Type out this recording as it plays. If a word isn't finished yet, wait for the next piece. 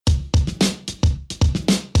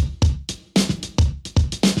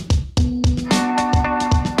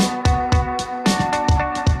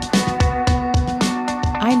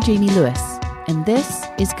Jamie Lewis, and this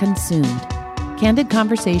is Consumed, candid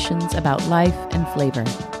conversations about life and flavor.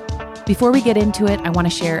 Before we get into it, I want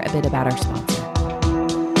to share a bit about our sponsor.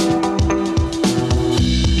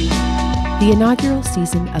 The inaugural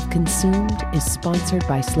season of Consumed is sponsored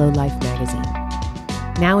by Slow Life magazine.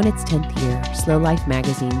 Now in its 10th year, Slow Life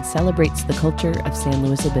magazine celebrates the culture of San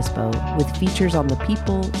Luis Obispo with features on the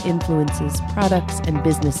people, influences, products, and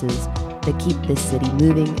businesses that keep this city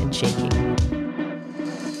moving and shaking.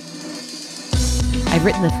 I've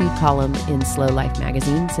written the food column in Slow Life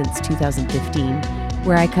magazine since 2015,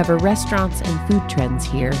 where I cover restaurants and food trends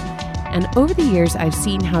here. And over the years, I've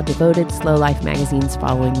seen how devoted Slow Life magazine's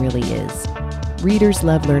following really is. Readers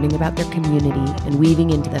love learning about their community and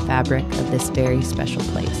weaving into the fabric of this very special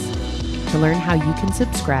place. To learn how you can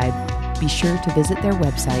subscribe, be sure to visit their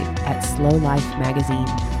website at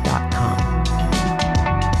slowlifemagazine.com.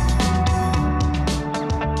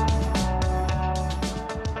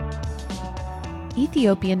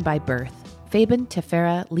 Ethiopian by birth, Fabian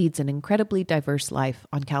Tefera leads an incredibly diverse life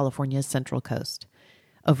on California's Central Coast.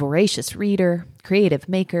 A voracious reader, creative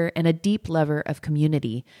maker, and a deep lover of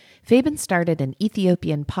community, Fabian started an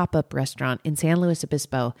Ethiopian pop-up restaurant in San Luis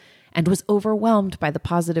Obispo and was overwhelmed by the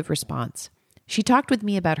positive response. She talked with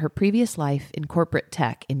me about her previous life in corporate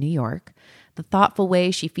tech in New York, the thoughtful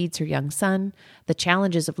way she feeds her young son, the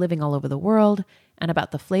challenges of living all over the world, and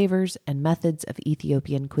about the flavors and methods of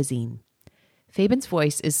Ethiopian cuisine. Fabian's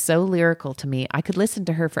voice is so lyrical to me, I could listen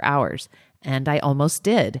to her for hours, and I almost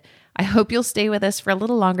did. I hope you'll stay with us for a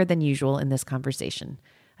little longer than usual in this conversation.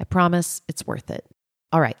 I promise it's worth it.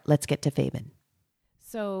 All right, let's get to Fabian.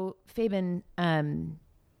 So, Fabian,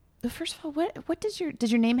 first of all, what does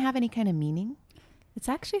your name have any kind of meaning? It's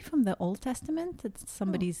actually from the Old Testament. It's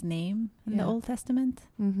somebody's name in the Old Testament.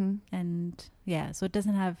 Mm-hmm. And so it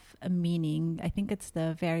doesn't have a meaning. I think it's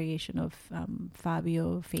the variation of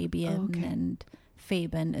Fabio, Fabian, and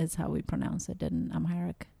Fabian is how we pronounce it in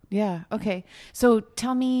Amharic. Yeah. Okay. So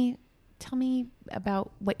tell me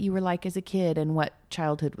about what you were like as a kid and what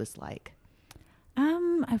childhood was like.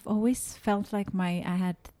 I've always felt like I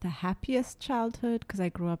had the happiest childhood because I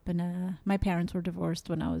grew up my parents were divorced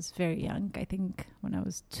when I was very young. I think when I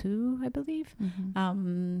was 2, I believe.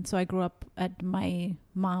 Mm-hmm. So I grew up at my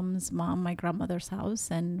mom's mom, my grandmother's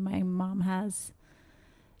house, and my mom has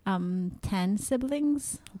 10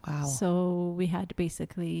 siblings. Wow. So we had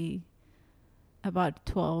basically about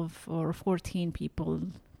 12 or 14 people,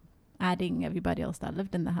 adding everybody else that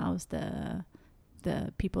lived in the house, the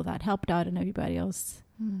people that helped out and everybody else.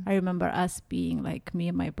 I remember us being like, me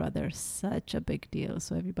and my brother, such a big deal.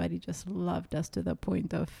 So everybody just loved us to the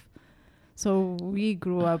point of, so we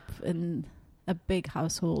grew up in a big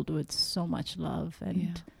household with so much love,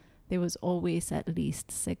 and there was always at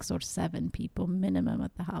least 6 or 7 people minimum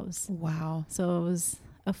at the house. Wow. So it was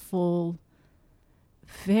a full,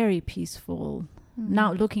 very peaceful.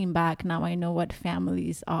 Now looking back, now I know what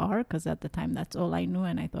families are, because at the time that's all I knew,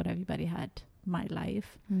 and I thought everybody had my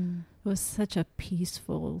life. It was such a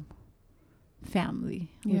peaceful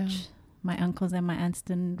family, which my uncles and my aunts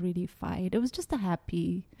didn't really fight. It was just a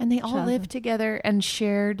happy, and they childhood. all lived together and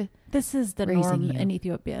shared. This is the norm in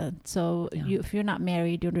Ethiopia. So if you're not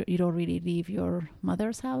married, you don't really leave your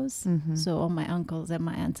mother's house. Mm-hmm. So all my uncles and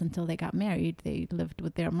my aunts, until they got married, they lived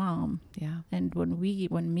with their mom. Yeah. And when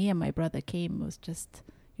me and my brother came, it was just,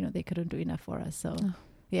 they couldn't do enough for us. So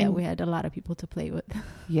we had a lot of people to play with.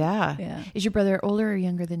 Yeah. Is your brother older or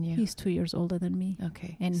younger than you? He's 2 years older than me.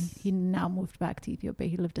 Okay. And he now moved back to Ethiopia.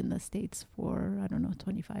 He lived in the States for,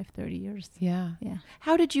 25, 30 years. Yeah. Yeah.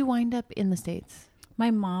 How did you wind up in the States? My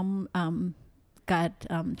mom got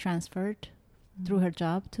transferred through her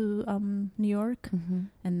job to New York. Mm-hmm.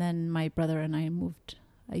 And then my brother and I moved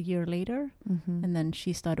a year later. Mm-hmm. And then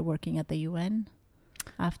she started working at the UN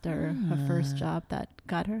after her first job that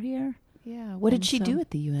got her here. Yeah. What did she do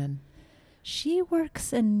at the UN? She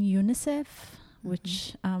works in UNICEF,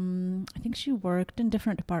 which I think she worked in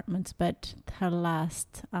different departments, but her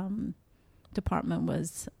last department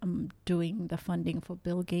was doing the funding for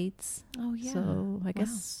Bill Gates. Oh, yeah. So I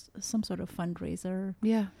guess some sort of fundraiser.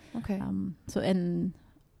 Yeah. Okay. And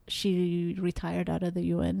she retired out of the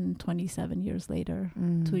UN 27 years later,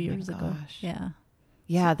 2 years ago. Yeah.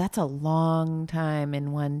 Yeah, that's a long time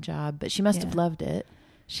in one job, but she must have loved it.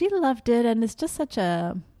 She loved it, and it's just such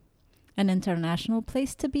an international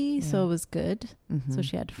place to be, so it was good. Mm-hmm. So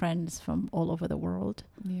she had friends from all over the world.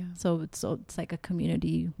 Yeah. So it's like a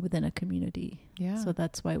community within a community. Yeah. So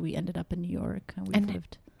that's why we ended up in New York, and we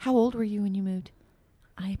lived. How old were you when you moved?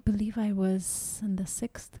 I believe I was in the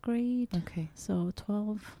 6th grade. Okay. So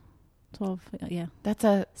 12, yeah. That's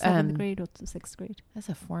a 7th grade or 6th grade. That's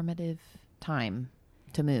a formative time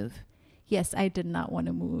to move. Yes, I did not want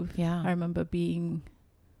to move. Yeah. I remember being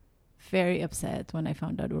very upset when I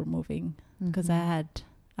found out we were moving because I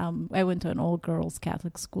went to an all girls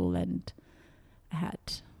Catholic school and I had,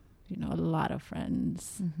 a lot of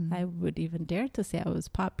friends. Mm-hmm. I would even dare to say I was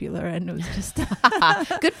popular, and it was just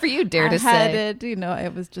good for you. Dare to say I had it. I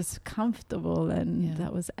was just comfortable, and Yeah.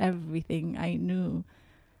 that was everything I knew.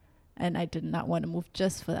 And I did not want to move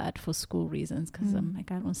just for that, for school reasons, because I'm like,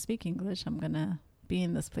 I don't speak English. I'm gonna be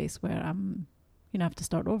in this place where I'm, have to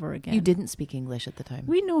start over again. You didn't speak English at the time.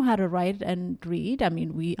 We knew how to write and read. I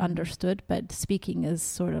mean, we understood, but speaking is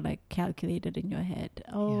sort of like calculated in your head.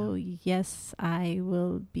 Oh, yes, I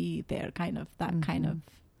will be there, kind of, that kind of.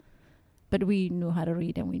 But we knew how to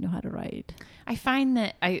read and we knew how to write. I find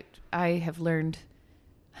that I have learned,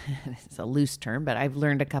 it's a loose term, but I've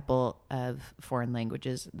learned a couple of foreign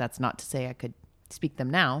languages. That's not to say I could speak them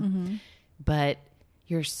now, but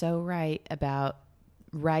you're so right about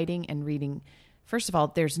writing and reading. First of all,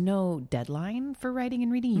 there's no deadline for writing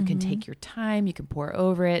and reading. You can take your time, you can pour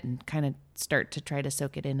over it and kind of start to try to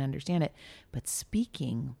soak it in and understand it. But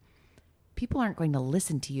speaking, people aren't going to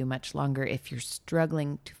listen to you much longer if you're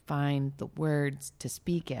struggling to find the words to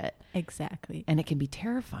speak it. Exactly. And it can be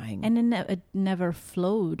terrifying. And it never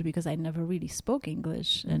flowed because I never really spoke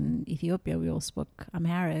English. In Ethiopia, we all spoke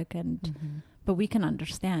Amharic, but we can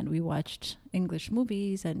understand. We watched English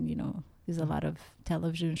movies and, there's a lot of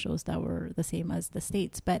television shows that were the same as the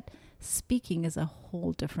States, but speaking is a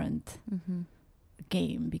whole different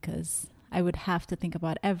game because I would have to think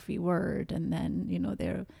about every word, and then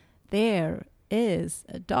there is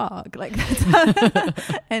a dog like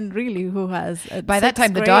that, and really who has by that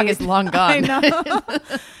time the dog is long gone. I know.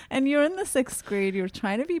 And you're in the 6th grade, you're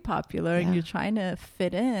trying to be popular and you're trying to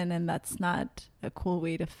fit in, and that's not a cool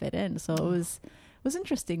way to fit in. So it was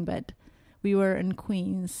interesting, but we were in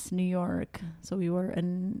Queens, New York. So we were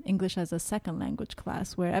in English as a second language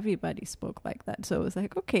class where everybody spoke like that. So it was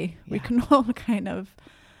like, okay, we can all kind of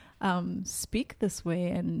speak this way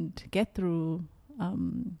and get through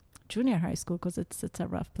junior high school, because it's a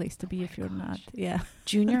rough place to be if you're not. Yeah.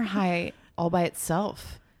 Junior high all by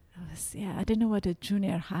itself. I didn't know what a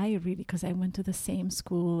junior high really, because I went to the same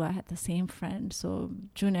school. I had the same friend. So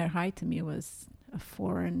junior high to me was a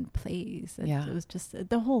foreign place. It was just,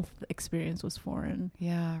 the whole experience was foreign.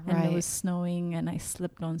 Yeah, right. And it was snowing and I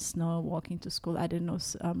slipped on snow walking to school. I didn't know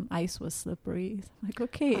ice was slippery. I'm like,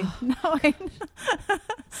 okay, now I know.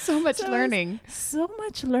 So much learning. So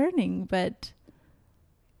much learning, but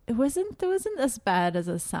it wasn't as bad as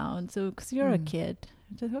it sounds. So, because you're a kid,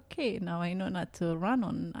 just okay, now I know not to run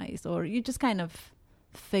on ice, or you just kind of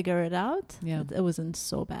figure it out. Yeah. It wasn't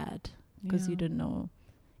so bad because you didn't know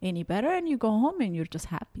any better, and you go home and you're just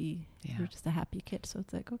happy. You're just a happy kid. So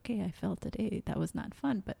it's like, okay, I felt today that was not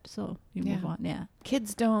fun, but so you move on. Yeah.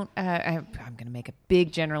 Kids don't, I'm going to make a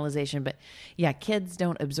big generalization, but kids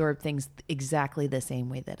don't absorb things exactly the same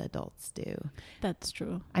way that adults do. That's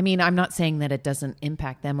true. I mean, I'm not saying that it doesn't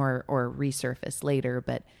impact them or resurface later,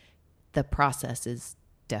 but the process is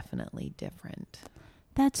definitely different.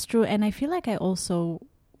 That's true. And I feel like I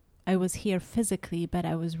was here physically, but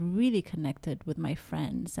I was really connected with my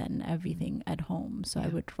friends and everything at home. So I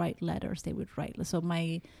would write letters. They would write. So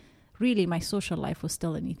my social life was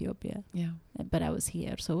still in Ethiopia. Yeah. But I was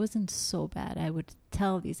here. So it wasn't so bad. I would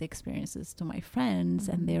tell these experiences to my friends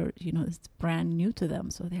and they're, it's brand new to them.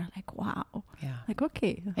 So they're like, wow. Yeah. Like,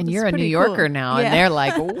 okay. And you're a New Yorker now and they're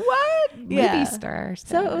like, what? Movie star.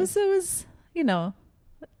 So it was,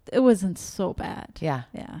 it wasn't so bad. Yeah.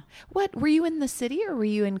 Yeah. What, were you in the city or were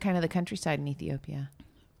you in kind of the countryside in Ethiopia?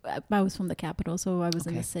 I was from the capital, so I was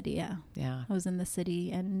in the city. Yeah. Yeah. I was in the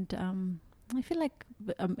city, and I feel like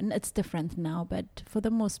it's different now, but for the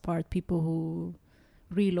most part, people who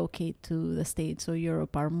relocate to the States or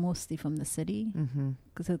Europe are mostly from the city,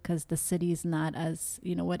 because the city is not as,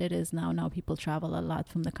 what it is now. Now people travel a lot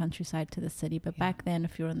from the countryside to the city, but back then,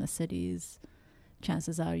 if you're in the cities,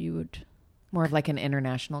 chances are you would... More of like an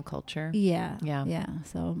international culture. Yeah.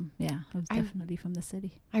 So, I was definitely from the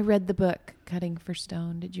city. I read the book, Cutting for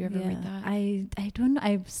Stone. Did you ever read that? I don't know.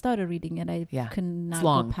 I've started reading it. I could not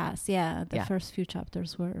go past. Yeah, the first few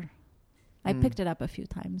chapters were... I picked it up a few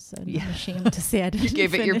times. So I'm ashamed to say I didn't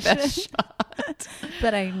give it your best shot.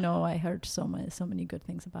 But I know I heard so many good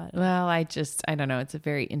things about it. Well, I don't know. It's a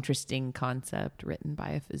very interesting concept written by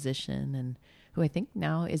a physician and who I think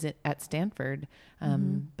now is at Stanford,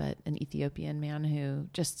 but an Ethiopian man who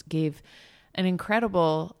just gave an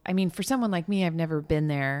incredible, I mean, for someone like me, I've never been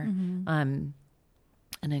there, an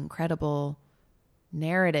incredible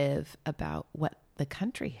narrative about what the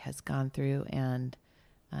country has gone through and,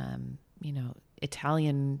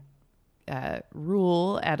 Italian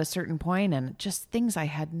rule at a certain point, and just things I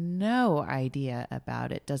had no idea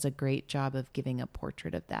about. It does a great job of giving a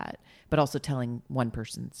portrait of that, but also telling one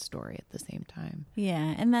person's story at the same time.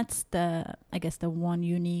 Yeah, and that's I guess the one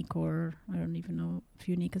unique, or I don't even know if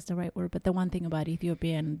unique is the right word, but the one thing about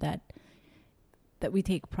Ethiopian that we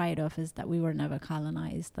take pride of is that we were never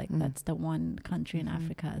colonized. Like that's the one country in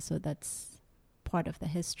Africa, so that's part of the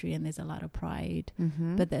history, and there's a lot of pride.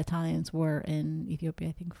 But the Italians were in Ethiopia,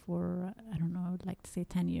 I think, for, I don't know, I would like to say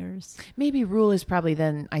 10 years. Maybe rule is probably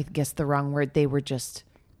then, I guess, the wrong word. They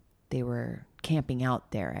were camping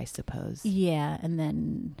out there, I suppose. Yeah, and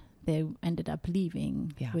then they ended up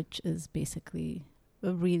leaving, which is basically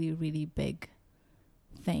a really, really big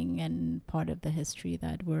thing and part of the history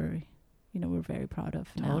that we're very proud of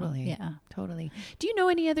now. Totally. Yeah. Totally. Do you know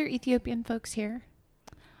any other Ethiopian folks here?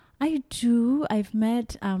 I do. I've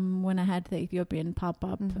met, when I had the Ethiopian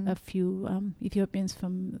pop-up, a few Ethiopians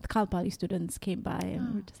from the Cal Poly students came by and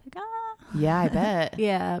we were just like, Yeah, I bet.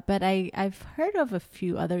 Yeah, but I've heard of a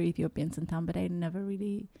few other Ethiopians in town, but I never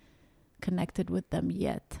really connected with them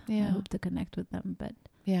yet. Yeah. I hope to connect with them, but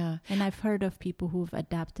yeah. And I've heard of people who've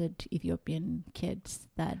adopted Ethiopian kids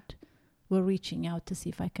that were reaching out to see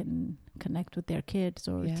if I can connect with their kids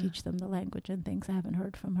or teach them the language and things. I haven't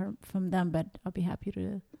heard from them, but I'll be happy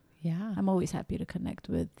to. Yeah. I'm always happy to connect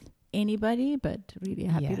with anybody, but really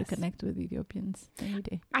happy to connect with Ethiopians any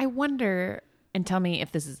day. I wonder, and tell me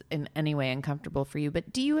if this is in any way uncomfortable for you,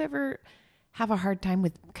 but do you ever have a hard time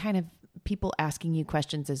with kind of people asking you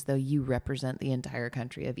questions as though you represent the entire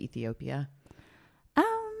country of Ethiopia?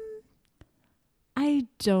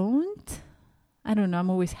 I don't know. I'm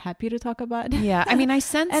always happy to talk about it. Yeah. I mean, I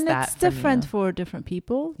sense and that. It's different for different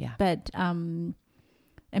people. Yeah. But,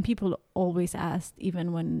 and people always asked,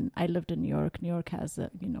 even when I lived in New York has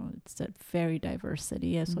it's a very diverse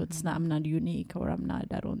city. So I'm not unique, or I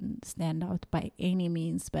don't stand out by any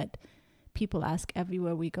means, but people ask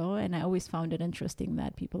everywhere we go. And I always found it interesting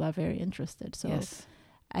that people are very interested. So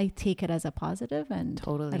I take it as a positive, and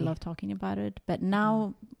totally. I love talking about it. But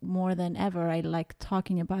now more than ever, I like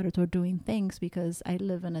talking about it or doing things because I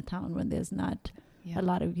live in a town where there's not a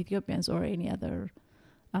lot of Ethiopians or any other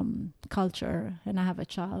culture, and I have a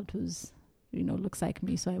child who's looks like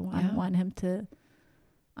me, so I want him to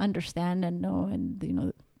understand and know,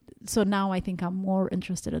 and so now I think I'm more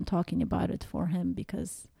interested in talking about it for him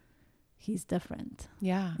because he's different.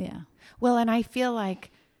 Yeah. Well, and I feel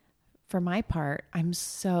like for my part, I'm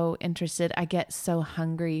so interested. I get so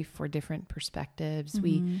hungry for different perspectives.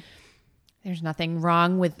 There's nothing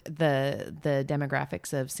wrong with the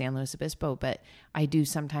demographics of San Luis Obispo, but I do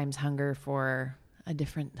sometimes hunger for I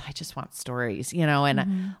just want stories, and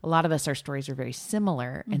a lot of us, our stories are very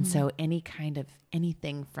similar. And so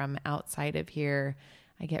anything from outside of here,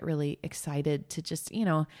 I get really excited to just,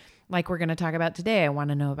 like we're going to talk about today. I want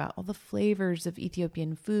to know about all the flavors of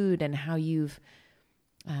Ethiopian food and how you've,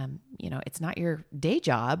 it's not your day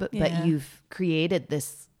job, but you've created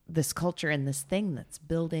this culture and this thing that's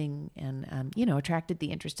building and, attracted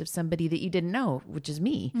the interest of somebody that you didn't know, which is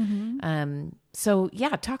me. So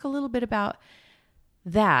talk a little bit about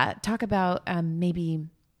that. Talk about maybe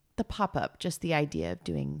the pop-up, just the idea of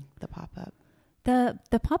doing the pop-up.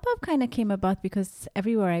 The pop-up kind of came about because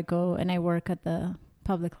everywhere I go, and I work at the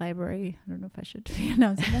public library. I don't know if I should be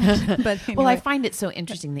announcing that. But anyway. Well, I find it so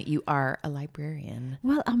interesting that you are a librarian.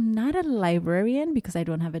 Well, I'm not a librarian because I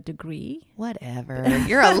don't have a degree. Whatever.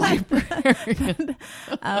 You're a librarian.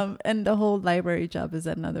 And the whole library job is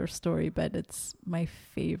another story, but it's my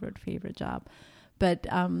favorite job. But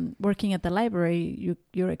working at the library,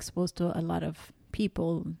 you're exposed to a lot of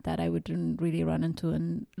people that I wouldn't really run into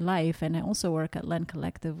in life. And I also work at Len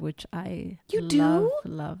Collective, which I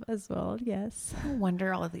love as well. Yes. No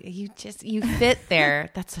wonder all of you fit there.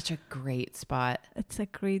 That's such a great spot. It's a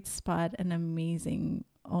great spot. An amazing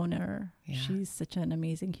owner. Yeah. She's such an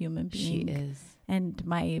amazing human being. She is. And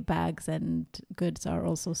my bags and goods are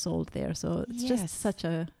also sold there. So it's just such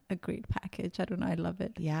a great package. I don't know. I love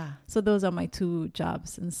it. Yeah. So those are my two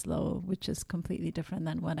jobs in SLO, which is completely different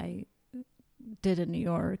than what I did in New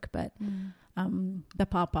York. But the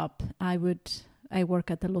pop-up, I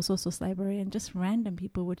work at the Los Osos library, and just random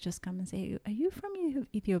people would just come and say, "Are you from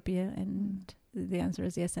Ethiopia?" And the answer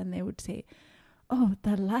is yes. And they would say, "Oh,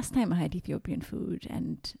 the last time I had Ethiopian food,"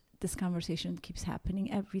 and this conversation keeps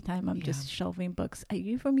happening every time I'm just shelving books. "Are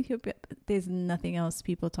you from Ethiopia?" There's nothing else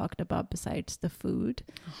people talked about besides the food.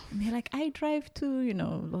 And they're like, "I drive to,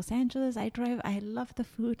 Los Angeles. I love the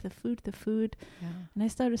food. Yeah. And I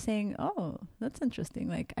started saying, "Oh, that's interesting.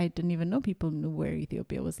 Like, I didn't even know people knew where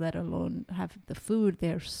Ethiopia was, let alone have the food."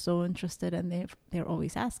 They're so interested, and they're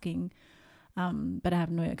always asking. but I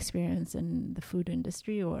have no experience in the food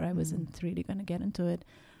industry, or I wasn't really going to get into it.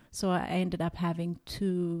 So I ended up having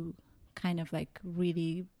 2 kind of like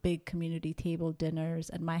really big community table dinners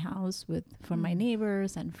at my house for my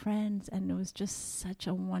neighbors and friends, and it was just such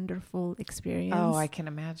a wonderful experience. Oh, I can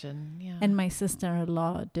imagine. Yeah. And my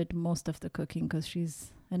sister-in-law did most of the cooking because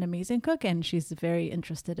she's an amazing cook, and she's very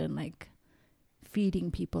interested in like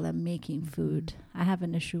feeding people and making food. I have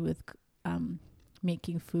an issue with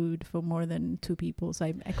making food for more than 2 people, so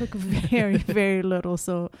I cook very very little,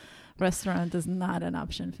 so restaurant is not an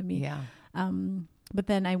option for me. Yeah. But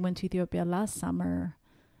then I went to Ethiopia last summer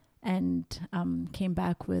and came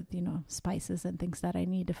back with, spices and things that I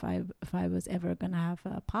need. If I was ever going to have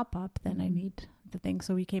a pop-up, then I need the things.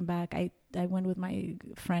 So we came back. I went with my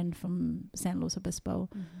friend from San Luis Obispo.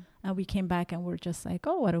 We came back and we're just like,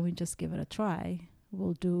 oh, why don't we just give it a try?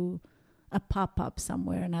 We'll do a pop-up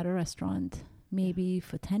somewhere, not a restaurant, maybe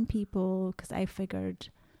for 10 people, because I figured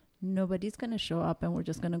nobody's going to show up and we're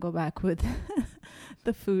just going to go back with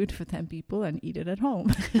the food for 10 people and eat it at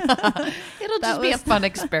home. It'll just be a fun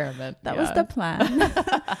experiment. That was the plan.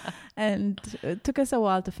 And it took us a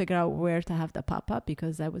while to figure out where to have the pop-up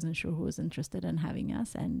because I wasn't sure who was interested in having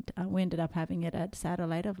us. And we ended up having it at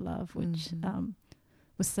Satellite of Love, which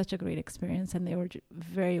was such a great experience. And they were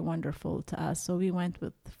very wonderful to us. So we went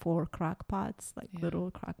with 4 crock pots,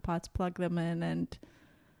 little crock pots, plug them in, and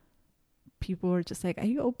people were just like, are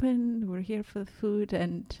you open? We're here for the food.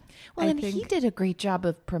 And he did a great job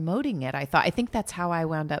of promoting it. I think that's how I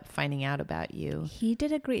wound up finding out about you. He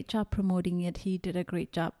did a great job promoting it. He did a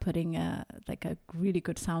great job putting a really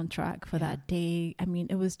good soundtrack for that day. I mean,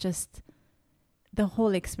 it was just, the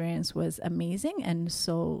whole experience was amazing and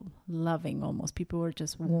so loving almost. People were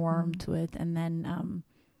just warm to it. And then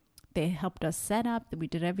they helped us set up. We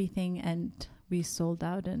did everything and we sold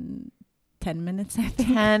out in 10 minutes, I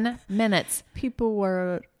think. 10 minutes. People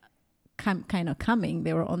were kind of coming.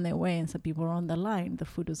 They were on their way and some people were on the line. The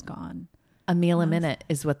food was gone. A meal a minute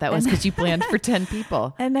is what that was because you planned for 10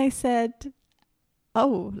 people. And I said,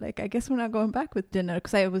 oh, I guess we're not going back with dinner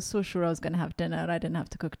because I was so sure I was going to have dinner. I didn't have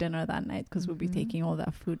to cook dinner that night because we'll be taking all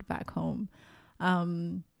that food back home.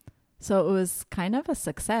 So it was kind of a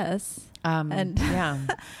success. And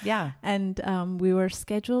yeah. And we were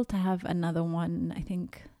scheduled to have another one, I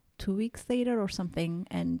think, 2 weeks later or something.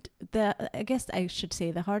 And I guess I should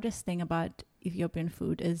say the hardest thing about Ethiopian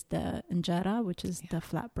food is the injera, which is the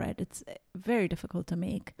flatbread. It's very difficult to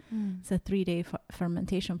make. It's a 3-day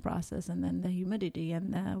fermentation process, and then the humidity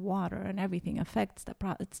and the water and everything affects the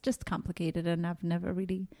process. It's just complicated, and I've never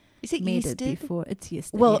really made it before. It's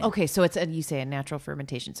yeasted. Well, okay, so it's you say a natural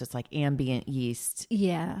fermentation, so it's like ambient yeast.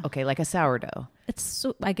 Yeah. Okay, like a sourdough.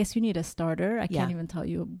 I guess you need a starter. I can't even tell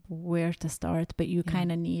you where to start, but you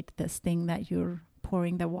kind of need this thing that you're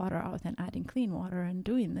pouring the water out and adding clean water and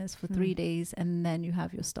doing this for 3 days, and then you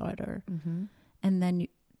have your starter. And then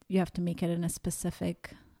you have to make it in a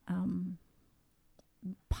specific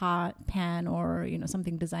pan or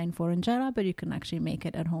something designed for injera, but you can actually make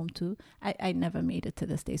it at home too. I never made it to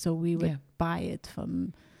this day, so we would buy it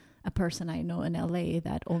from a person I know in LA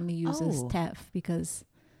that only uses teff, because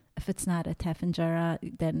if it's not a teff injera,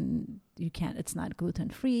 then you can't. It's not gluten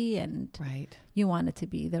free, and you want it to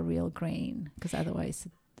be the real grain, because otherwise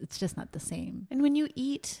it's just not the same. And when you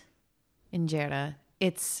eat injera,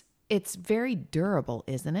 it's very durable,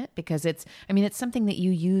 isn't it? Because it's something that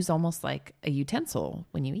you use almost like a utensil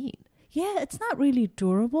when you eat. Yeah, it's not really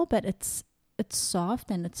durable, but it's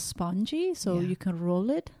soft and it's spongy, so you can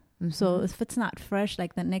roll it. So if it's not fresh,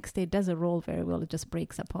 like the next day, it doesn't roll very well. It just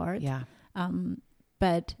breaks apart. Yeah.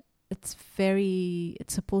 But it's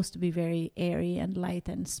supposed to be very airy and light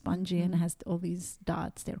and spongy, and it has all these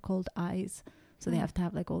dots. They're called eyes. So they have to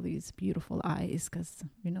have all these beautiful eyes, because,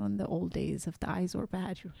 in the old days, if the eyes were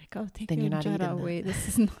bad, you're like, oh, take your injera away. This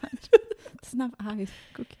is not, it's not eyes.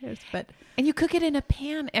 Who cares? And you cook it in a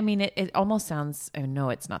pan. I mean, it almost sounds, I know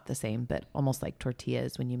it's not the same, but almost like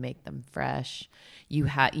tortillas when you make them fresh. You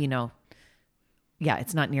have,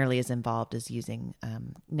 it's not nearly as involved as using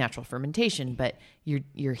natural fermentation, but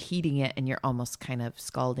you're heating it and you're almost kind of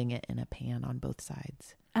scalding it in a pan on both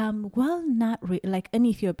sides. Well, not really. Like in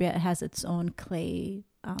Ethiopia, it has its own clay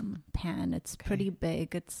pan. It's pretty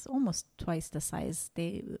big. It's almost twice the size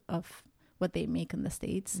of what they make in the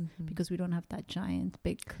States, because we don't have that giant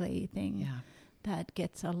big clay thing that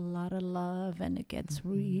gets a lot of love, and it gets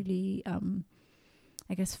really,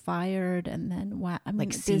 I guess, fired and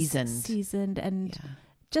then seasoned and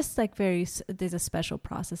just there's a special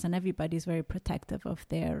process, and everybody's very protective of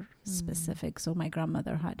their specific. So my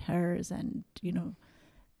grandmother had hers, and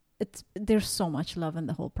there's so much love in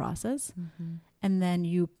the whole process. Mm-hmm. And then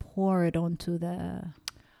you pour it onto the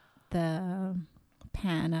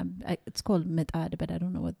pan. It's called mitad, but I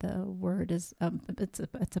don't know what the word is. It's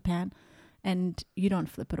a pan, and you don't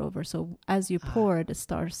flip it over. So as you pour it, it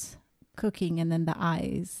starts cooking, and then the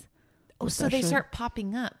eyes. Oh, so they start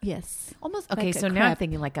popping up. Yes. Almost. Okay, like so now I'm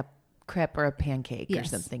thinking like a crepe or a pancake or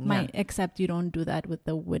something. Yeah. Except you don't do that with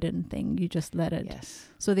the wooden thing. You just let it. Yes.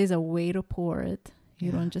 So there's a way to pour it.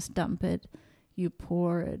 You don't just dump it. You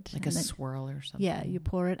pour it. Like a swirl or something. Yeah, you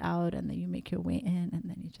pour it out, and then you make your way in, and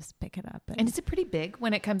then you just pick it up. And is it pretty big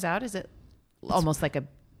when it comes out? Is it almost like a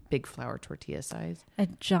big flour tortilla size? A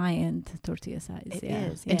giant tortilla size. It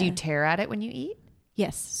is. And do you tear at it when you eat?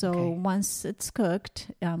 Yes. So once it's cooked,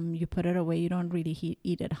 you put it away. You don't really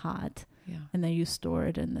eat it hot. Yeah. And then you store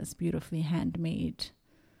it in this beautifully handmade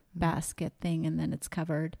basket thing, and then it's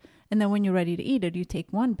covered. And then when you're ready to eat it, you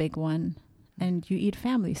take one big one, and you eat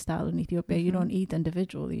family style in Ethiopia. You don't eat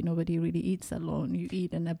individually. Nobody really eats alone. You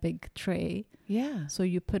eat in a big tray. Yeah. So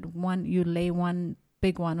you lay one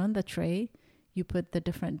big one on the tray. You put the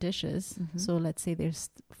different dishes. So let's say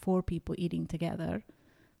there's 4 people eating together.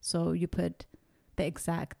 So you put the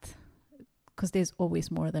exact, because there's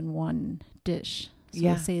always more than one dish. So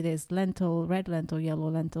let's say there's lentil, red lentil, yellow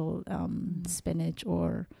lentil, spinach,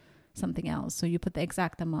 or something else. So you put the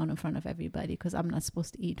exact amount in front of everybody, because I'm not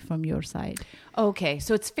supposed to eat from your side. Okay,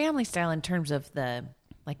 so it's family style in terms of the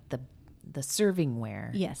serving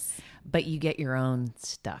ware. Yes, but you get your own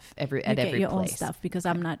stuff at every your place. Own stuff, because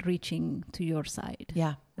I'm not reaching to your side.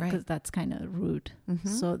 Yeah, right. Because that's kind of rude.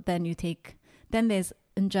 So then then there's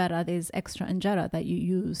injera. There's extra injera that you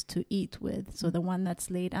use to eat with. So the one that's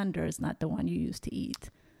laid under is not the one you use to eat.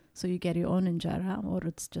 So you get your own injera, or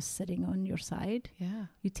it's just sitting on your side. Yeah.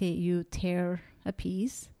 You tear a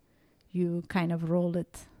piece, you kind of roll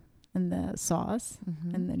it in the sauce,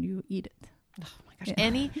 and then you eat it. Oh my gosh!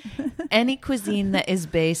 Yeah. Any cuisine that is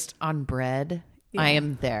based on bread, I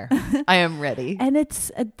am there. I am ready. And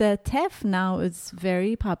it's the teff now is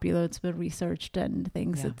very popular. It's been researched and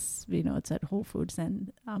things. Yeah. It's it's at Whole Foods,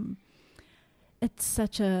 and it's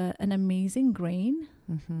such an amazing grain.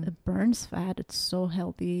 It burns fat. It's so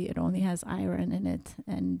healthy. It only has iron in it,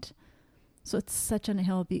 and so it's such a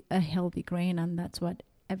healthy grain, and that's what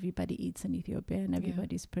everybody eats in Ethiopia. And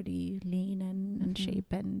everybody's pretty lean and in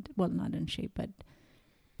shape, and well, not in shape, but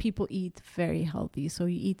people eat very healthy. So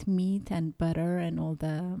you eat meat and butter and all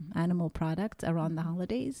the animal products around the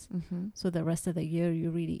holidays. So the rest of the year,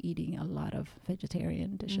 you're really eating a lot of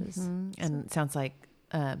vegetarian dishes. And it sounds like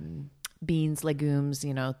beans, legumes,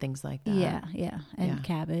 things like that. Yeah. And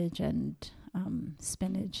cabbage and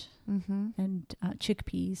spinach and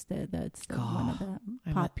chickpeas. That's one of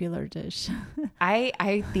the popular dish.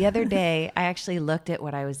 The other day, I actually looked at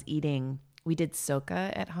what I was eating. We did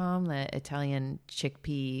soca at home, the Italian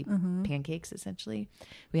chickpea pancakes, essentially.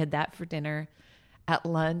 We had that for dinner. At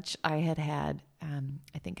lunch, I had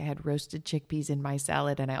I think I had roasted chickpeas in my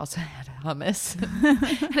salad, and I also had hummus.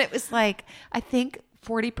 And it was like, I think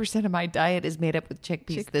 40% of my diet is made up with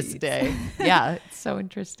chickpeas this day. Yeah, it's so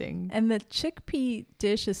interesting. And the chickpea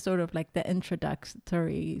dish is sort of like the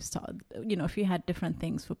introductory. So, if you had different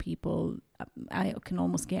things for people, I can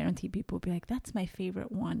almost guarantee people will be like, that's my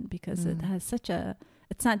favorite one, because it has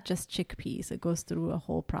it's not just chickpeas. It goes through a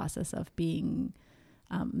whole process of being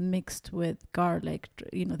mixed with garlic.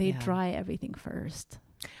 They dry everything first.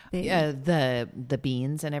 The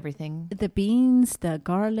beans and everything. The beans, the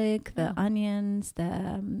garlic, the onions,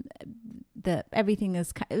 the everything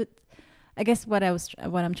is. I guess what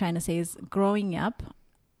I'm trying to say is, growing up,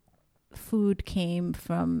 food came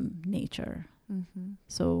from nature.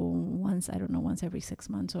 So once every 6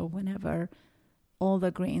 months or whenever, all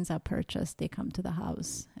the grains are purchased, they come to the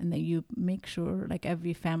house, and then you make sure like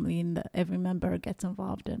every family every member gets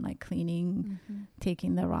involved in like cleaning,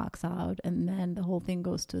 taking the rocks out, and then the whole thing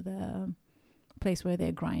goes to the place where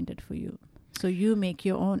they grind it for you. So you make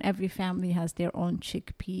your own. Every family has their own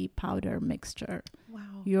chickpea powder mixture.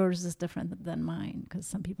 Wow. Yours is different than mine, because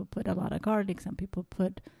some people put a lot of garlic, some people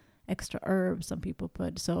put extra herbs, some people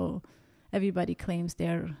so everybody claims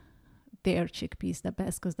their chickpeas the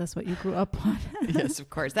best, because that's what you grew up on. Yes, of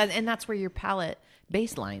course. And that's where your palate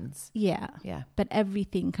baselines. Yeah. But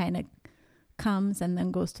everything kind of comes and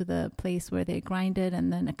then goes to the place where they grind it,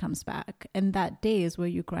 and then it comes back. And that day is where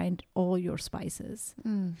you grind all your spices.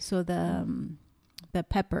 So the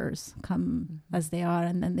peppers come as they are,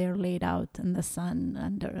 and then they're laid out in the sun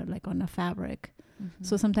under like on a fabric.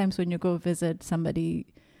 So sometimes when you go visit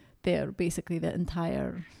somebody, they're basically the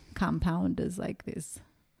entire compound is like this.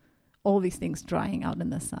 All these things drying out in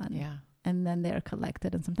the sun. Yeah. and then they're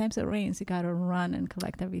collected. And sometimes it rains, you got to run and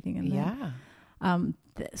collect everything. And Yeah.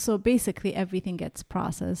 So basically everything gets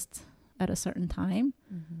processed at a certain time,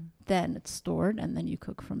 then it's stored, and then you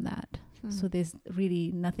cook from that. So there's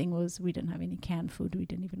really we didn't have any canned food. We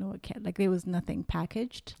didn't even know what there was nothing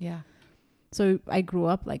packaged. Yeah. So I grew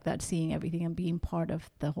up like that, seeing everything and being part of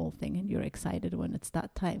the whole thing. And you're excited when it's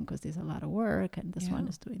that time because there's a lot of work and this one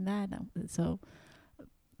is doing that. So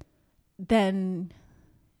then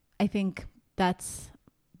I think that's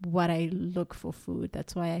what I look for food.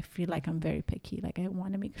 That's why I feel like I'm very picky. Like I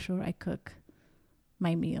want to make sure I cook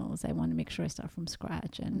my meals. I want to make sure I start from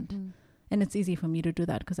scratch. And it's easy for me to do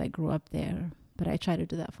that because I grew up there. But I try to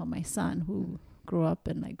do that for my son who grew up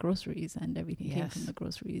in like groceries and everything came from the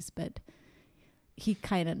groceries. But he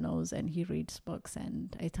kind of knows, and he reads books,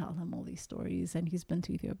 and I tell him all these stories, and he's been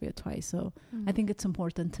to Ethiopia twice. So I think it's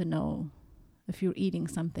important to know if you're eating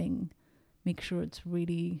something, make sure it's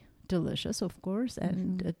really delicious, of course,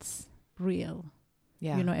 and it's real.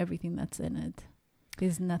 Yeah. You know everything that's in it.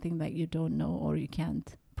 There's nothing that you don't know or you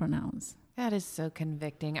can't pronounce. That is so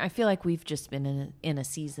convicting. I feel like we've just been in a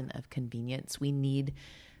season of convenience. We need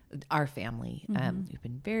our family. We've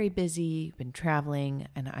been very busy, we've been traveling,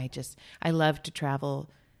 and I love to travel,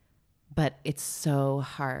 but it's so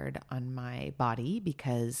hard on my body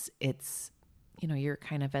because it's, you're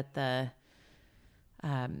kind of at the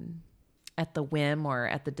whim or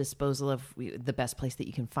at the disposal of the best place that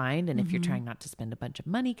you can find. And if you're trying not to spend a bunch of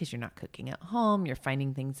money because you're not cooking at home, you're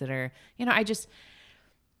finding things that are,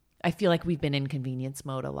 I feel like we've been in convenience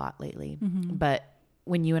mode a lot lately. But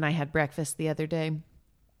when you and I had breakfast the other day,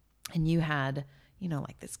 and you had,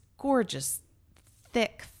 like this gorgeous,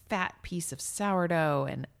 thick, fat piece of sourdough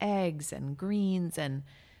and eggs and greens and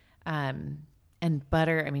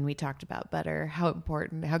butter. I mean, we talked about butter, how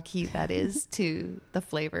important, how key that is to the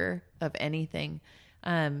flavor of anything.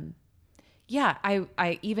 I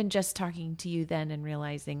even just talking to you then and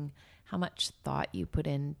realizing how much thought you put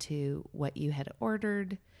into what you had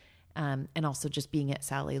ordered. And also just being at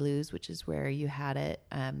Sally Lou's, which is where you had it,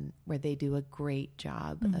 where they do a great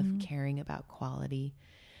job of caring about quality.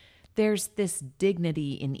 There's this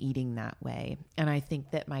dignity in eating that way. And I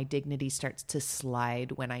think that my dignity starts to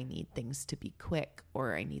slide when I need things to be quick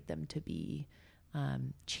or I need them to be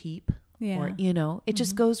cheap. Yeah. Or, it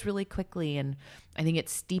just goes really quickly. And I think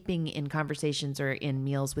it's steeping in conversations or in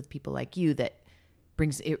meals with people like you that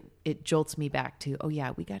brings it jolts me back to, oh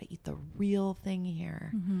yeah, we got to eat the real thing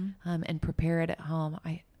here, and prepare it at home.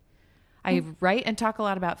 I write and talk a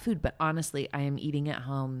lot about food, but honestly, I am eating at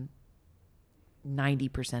home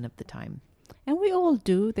 90% of the time. And we all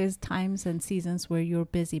do. There's times and seasons where you're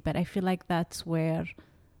busy, but I feel like that's where,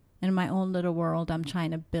 in my own little world, I'm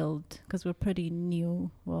trying to build, because we're pretty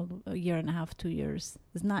new. Well, a year and a half, 2 years.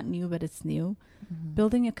 It's not new, but it's new.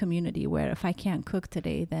 Building a community where if I can't cook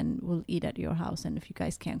today, then we'll eat at your house. And if you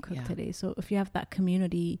guys can't cook today. So if you have that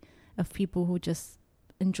community of people who just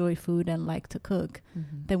enjoy food and like to cook,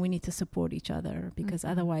 then we need to support each other, because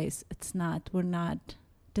otherwise we're not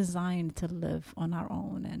designed to live on our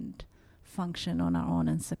own and function on our own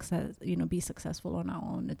and be successful on our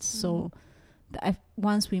own. It's so...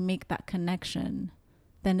 once we make that connection,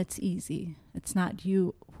 then it's easy. It's not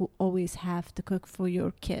you who always have to cook for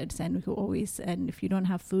your kids and if you don't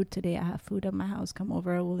have food today, I have food at my house, come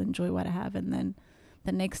over, we'll enjoy what I have. And then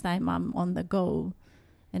the next time I'm on the go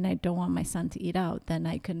and I don't want my son to eat out, then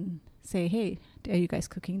I can say, hey, are you guys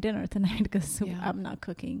cooking dinner tonight? Because I'm not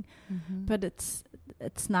cooking. But it's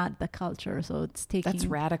not the culture, so it's taking... That's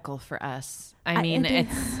radical for us. I mean,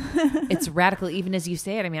 it's radical, even as you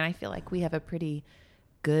say it. I mean, I feel like we have a pretty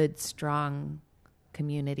good, strong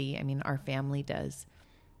community. I mean, our family does.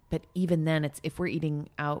 But even then, it's if we're eating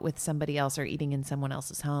out with somebody else or eating in someone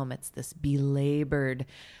else's home, it's this belabored,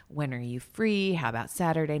 when are you free? How about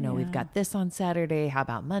Saturday? No, we've got this on Saturday. How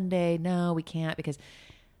about Monday? No, we can't, because...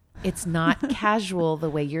 It's not casual the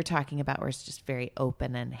way you're talking about, where it's just very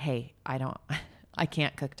open and, hey, I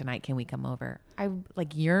can't cook tonight. Can we come over? I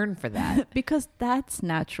yearn for that. Because that's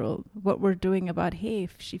natural. What we're doing about, hey,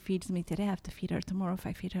 if she feeds me today, I have to feed her tomorrow if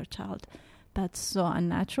I feed her child. That's so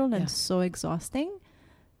unnatural and so exhausting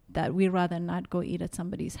that we rather not go eat at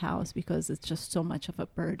somebody's house, because it's just so much of a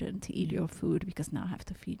burden to eat your food, because now I have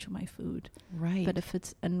to feed you my food. Right. But if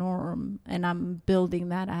it's a norm, and I'm building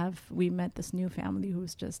that, we met this new family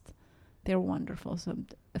who's they're wonderful. So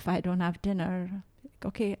if I don't have dinner,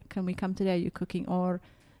 okay, can we come today? Are you cooking? Or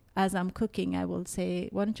as I'm cooking, I will say,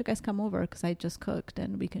 why don't you guys come over? Because I just cooked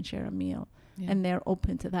and we can share a meal. Yeah. And they're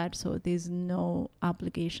open to that. So there's no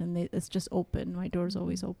obligation. It's just open. My door's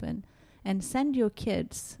always open. And send your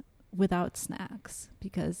kids without snacks,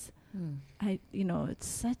 because It's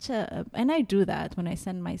such and I do that when I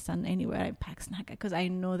send my son anywhere. I pack snack because I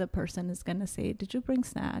know the person is going to say, did you bring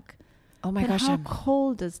snack? Oh my gosh. How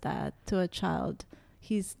cold is that to a child?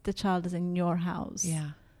 The child is in your house.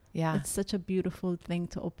 Yeah. Yeah. It's such a beautiful thing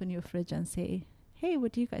to open your fridge and say, hey,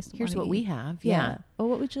 what do you guys Here's what eat? we have. Yeah. Or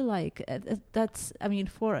what would you like? That's, I mean,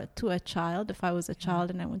 to a child, if I was a child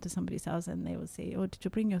and I went to somebody's house and they would say, oh, did you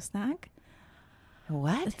bring your snack?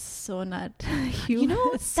 What? It's so not human.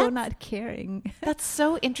 It's so not caring. That's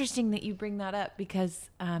so interesting that you bring that up because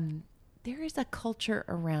there is a culture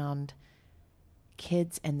around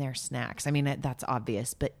kids and their snacks. I mean, that's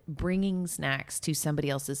obvious, but bringing snacks to somebody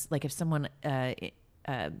else's, like if someone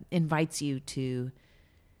invites you to,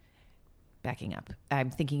 backing up, I'm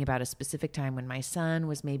thinking about a specific time when my son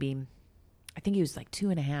was maybe, I think he was like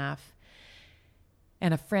 2.5.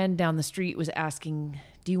 And a friend down the street was asking,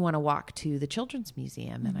 do you want to walk to the Children's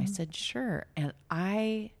Museum? And I said, sure. And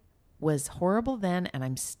I was horrible then, and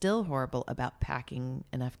I'm still horrible about packing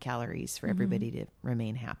enough calories for everybody to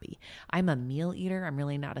remain happy. I'm a meal eater. I'm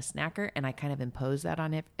really not a snacker, and I kind of impose that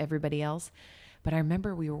on everybody else. But I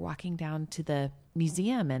remember we were walking down to the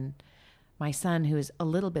museum, and my son, who is a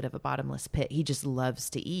little bit of a bottomless pit, he just loves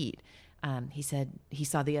to eat. He said he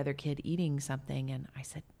saw the other kid eating something, and I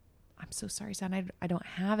said, I'm so sorry, son, I don't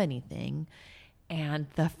have anything. And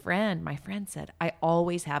my friend said, I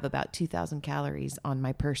always have about 2,000 calories on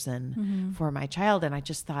my person for my child. And I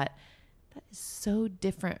just thought, that is so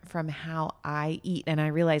different from how I eat. And I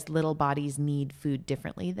realized little bodies need food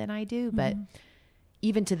differently than I do. But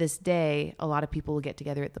even to this day, a lot of people will get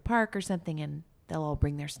together at the park or something and they'll all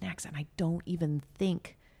bring their snacks. And I don't even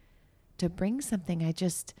think to bring something. I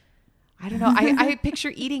don't know. I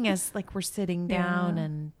picture eating as like we're sitting down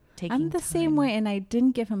and I'm the same way, and I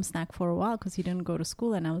didn't give him snack for a while because he didn't go to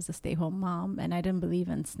school, and I was a stay-home mom, and I didn't believe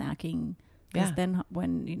in snacking because then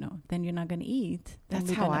when then you're not going to eat. Then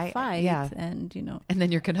That's we're how gonna fight, and and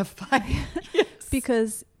then you're gonna fight yes.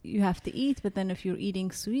 Because you have to eat. But then if you're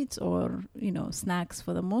eating sweets or snacks,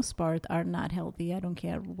 for the most part, are not healthy. I don't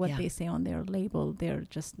care what they say on their label; they're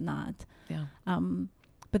just not. Yeah.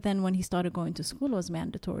 But then when he started going to school, it was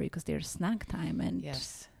mandatory because there's snack time, and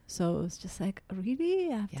so it's just like,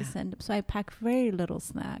 really? I have to send him. So I pack very little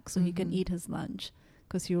snacks so he can eat his lunch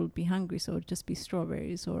because he will be hungry. So it'll just be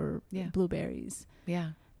strawberries or blueberries. Yeah.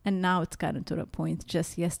 And now it's gotten to the point,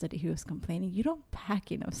 just yesterday he was complaining, you don't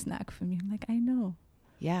pack enough snack for me. I'm like, I know.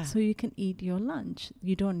 Yeah. So you can eat your lunch.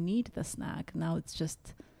 You don't need the snack. Now it's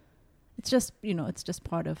just it's just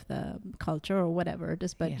part of the culture or whatever it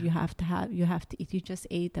is, but you have to eat. You just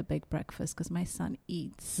ate a big breakfast because my son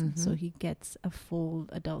eats, so he gets a full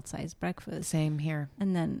adult-sized breakfast. Same here.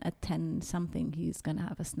 And then at 10 something, he's going to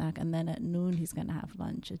have a snack. And then at noon, he's going to have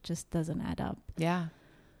lunch. It just doesn't add up. Yeah.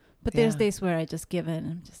 But there's days where I just give in.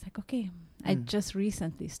 I'm just like, okay. I just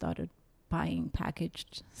recently started buying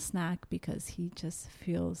packaged snack because he just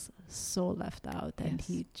feels so left out,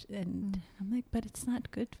 and I'm like, but it's not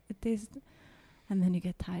good. It is. And then you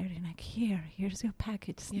get tired and like, here's your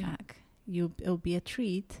packaged snack. It'll be a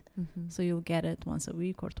treat. So you'll get it once a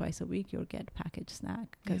week or twice a week. You'll get packaged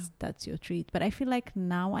snack because that's your treat. But I feel like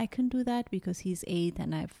now I can do that because he's 8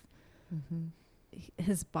 and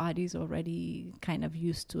his body's already kind of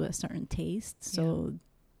used to a certain taste. So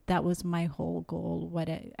that was my whole goal. What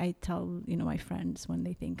I tell, my friends when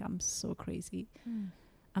they think I'm so crazy,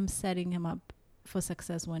 I'm setting him up for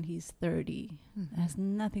success when he's 30. It has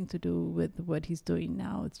nothing to do with what he's doing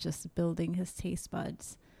now. It's just building his taste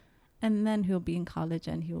buds. And then he'll be in college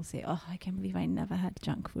and he'll say, oh, I can't believe I never had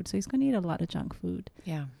junk food. So he's going to eat a lot of junk food.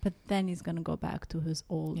 Yeah. But then he's going to go back to his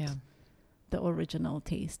the original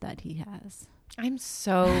taste that he has. I'm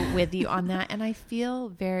so with you on that. And I feel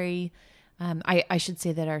very... I should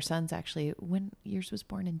say that our son's actually, when yours was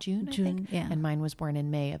born in June, I think? Yeah. And mine was born in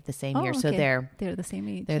May of the same year. So they're the same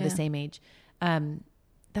age. They're the same age.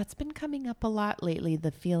 That's been coming up a lot lately, the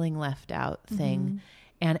feeling left out thing.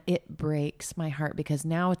 And it breaks my heart because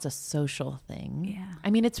now it's a social thing. Yeah. I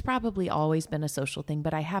mean, it's probably always been a social thing,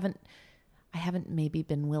 but I haven't maybe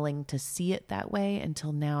been willing to see it that way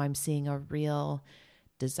until now. I'm seeing a real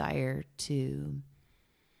desire to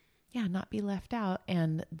not be left out.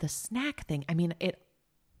 And the snack thing, I mean,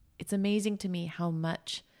 it's amazing to me how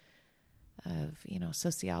much of,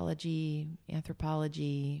 sociology,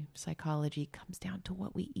 anthropology, psychology comes down to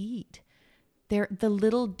what we eat. They're the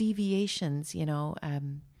little deviations,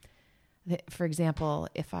 for example,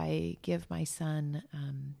 if I give my son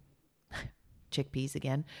chickpeas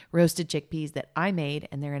again, roasted chickpeas that I made,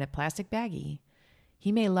 and they're in a plastic baggie,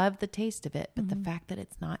 he may love the taste of it, but the fact that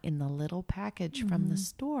it's not in the little package from the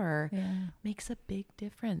store makes a big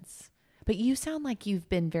difference. But you sound like you've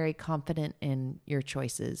been very confident in your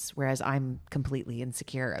choices, whereas I'm completely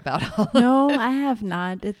insecure about all. No, I have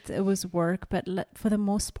not. It was work, but for the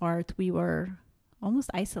most part, we were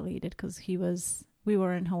almost isolated because we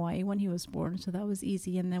were in Hawaii when he was born, so that was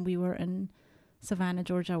easy. And then we were in Savannah,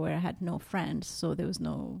 Georgia, where I had no friends, so there was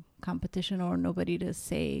no competition or nobody to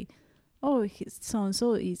say, oh,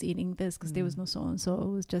 so-and-so is eating this, because there was no so-and-so. It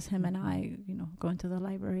was just him and I, going to the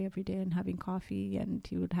library every day and having coffee, and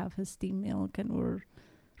he would have his steamed milk, and we're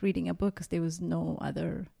reading a book because there was no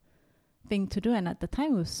other thing to do. And at the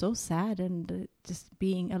time, it was so sad and just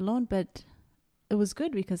being alone, but it was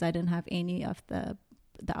good because I didn't have any of the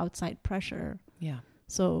outside pressure. Yeah.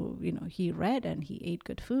 So, he read and he ate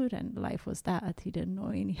good food, and life was that. He didn't know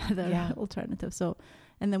any other alternative. So,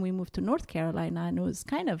 and then we moved to North Carolina, and it was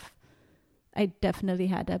kind of, I definitely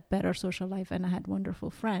had a better social life and I had wonderful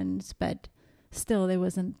friends, but still there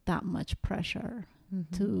wasn't that much pressure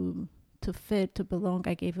to fit, to belong.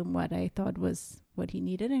 I gave him what I thought was what he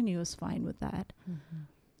needed, and he was fine with that.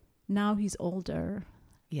 Now he's older.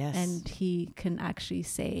 Yes. And he can actually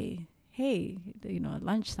say, hey, at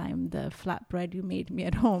lunchtime, the flatbread you made me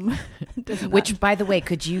at home. Which, by the way,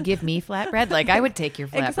 could you give me flatbread? Like, I would take your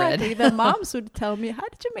flatbread. Exactly. The moms would tell me, how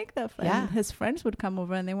did you make that flatbread? Yeah. His friends would come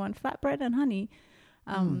over and they want flatbread and honey.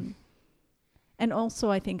 And also,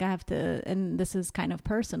 I think I have to, and this is kind of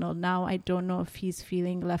personal. Now, I don't know if he's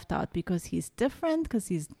feeling left out because he's different, because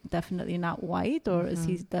he's definitely not white, or is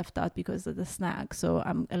he left out because of the snack? So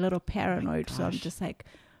I'm a little paranoid. So I'm just like,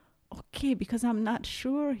 okay, because I'm not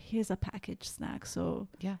sure. Here's a packaged snack, so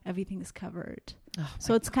everything is covered. Oh,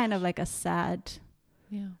 so it's kind of like a sad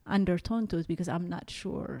undertone to it because I'm not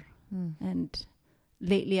sure. And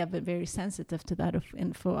lately, I've been very sensitive to that,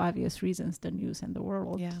 and for obvious reasons, the news and the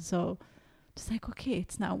world. Yeah. So just like, okay,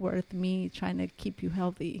 it's not worth me trying to keep you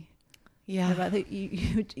healthy. Yeah, I'd rather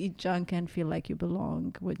you eat junk and feel like you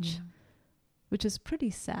belong, which is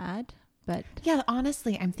pretty sad. But yeah,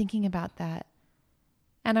 honestly, I'm thinking about that.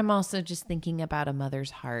 And I'm also just thinking about a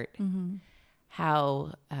mother's heart,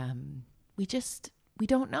 how we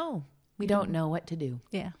don't know. We don't know what to do.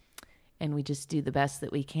 Yeah. And we just do the best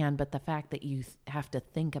that we can. But the fact that you have to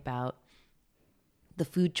think about the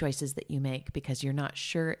food choices that you make because you're not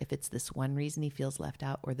sure if it's this one reason he feels left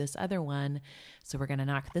out or this other one. So we're going to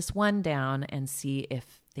knock this one down and see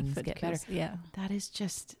if things get better. Yeah. That is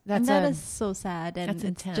just, that is so sad. And it's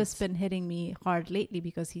intense. Just been hitting me hard lately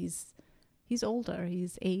because he's older.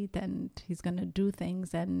 He's 8 and he's going to do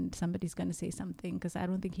things and somebody's going to say something because I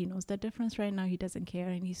don't think he knows the difference right now. He doesn't care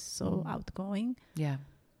and he's so outgoing. Yeah.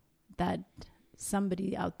 That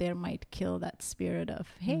somebody out there might kill that spirit of,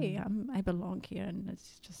 hey, I belong here. And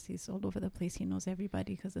it's just, he's all over the place. He knows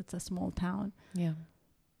everybody because it's a small town. Yeah.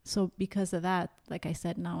 So because of that, like I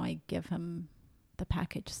said, now I give him the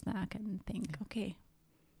packaged snack and think, okay,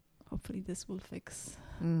 hopefully this will fix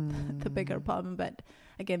the bigger problem. But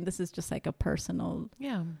again, this is just like a personal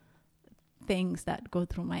things that go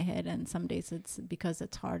through my head. And some days it's because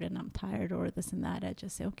it's hard and I'm tired or this and that. I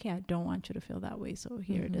just say, okay, I don't want you to feel that way. So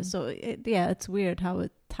here it is. So it's weird how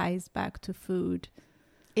it ties back to food.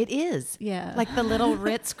 It is. Yeah. Like the little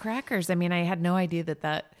Ritz crackers. I mean, I had no idea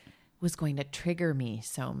that was going to trigger me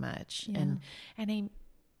so much. Yeah. And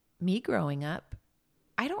me growing up,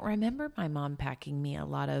 I don't remember my mom packing me a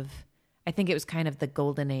lot of, I think it was kind of the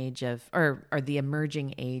golden age of, or the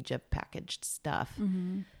emerging age of packaged stuff.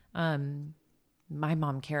 My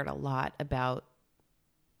mom cared a lot about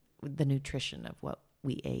the nutrition of what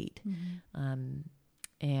we ate.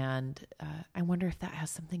 And I wonder if that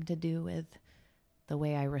has something to do with the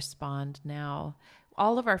way I respond now.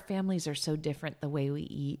 All of our families are so different the way we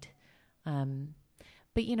eat.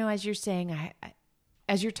 But, as you're saying,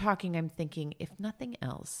 as you're talking, I'm thinking, if nothing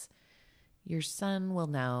else, your son will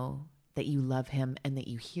know that you love him and that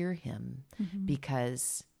you hear him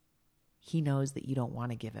because he knows that you don't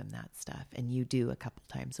want to give him that stuff and you do a couple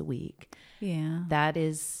times a week. Yeah.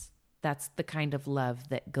 That's the kind of love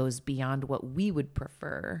that goes beyond what we would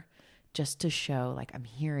prefer, just to show like, I'm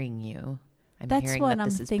hearing you. That's what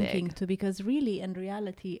I'm thinking too, because really in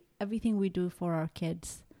reality, everything we do for our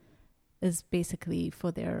kids is basically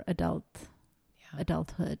for their adulthood.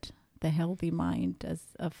 The healthy mind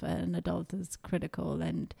of an adult is critical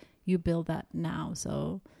and you build that now.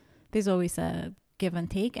 So there's always a give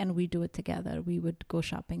and take and we do it together. We would go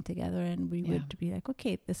shopping together and we would be like,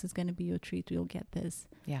 okay, this is going to be your treat. We'll get this.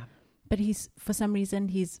 Yeah. But for some reason,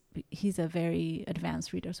 he's a very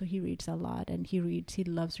advanced reader. So he reads a lot and he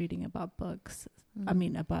loves reading about books.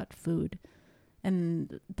 About food.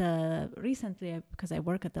 And recently, because I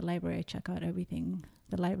work at the library, I check out everything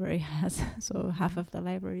the library has. So half of the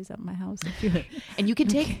library is at my house. If you And you can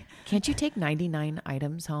can't you take 99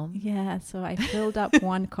 items home? Yeah, so I filled up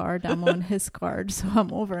one card. I'm on his card, so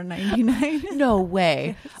I'm over 99. No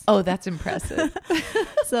way. Oh, that's impressive.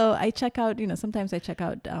 So I check out, sometimes I check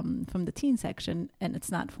out from the teen section, and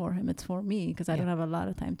it's not for him, it's for me, because I don't have a lot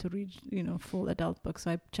of time to read, full adult books.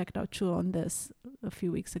 So I checked out Chew on This a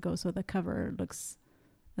few weeks ago. So the cover looks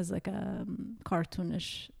as like a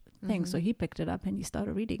cartoonish thing. So he picked it up and he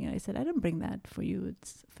started reading it. I said, I didn't bring that for you.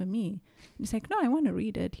 It's for me. And he's like, no, I want to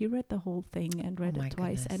read it. He read the whole thing and read it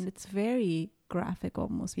twice. Goodness. And it's very graphic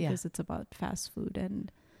almost, because it's about fast food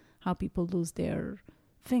and how people lose their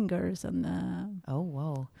fingers on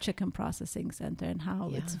the chicken processing center, and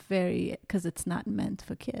how it's because it's not meant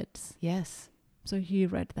for kids. Yes. So he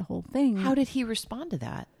read the whole thing. How did he respond to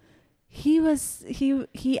that? He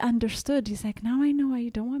understood. He's like, now I know why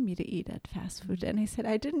you don't want me to eat at fast food. And I said,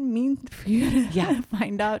 I didn't mean for you to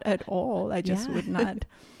find out at all. I just would not.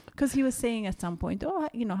 Because he was saying at some point,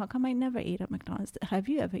 how come I never ate at McDonald's? Have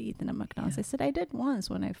you ever eaten at McDonald's? I said, I did once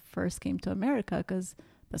when I first came to America, because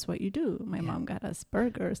that's what you do. My mom got us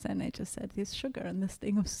burgers, and I just said, there's sugar in this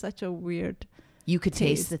thing. It was such a weird You could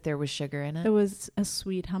taste that there was sugar in it? It was a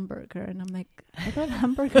sweet hamburger. And I'm like, I thought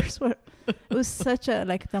hamburgers were... It was such a...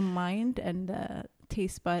 Like, the mind and the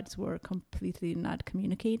taste buds were completely not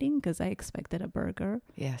communicating, because I expected a burger.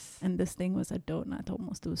 Yes. And this thing was a donut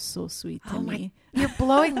almost. It was so sweet to me. You're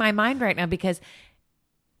blowing my mind right now, because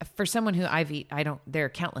for someone who there are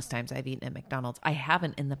countless times I've eaten at McDonald's. I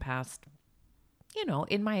haven't in the past,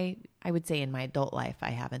 I would say in my adult life, I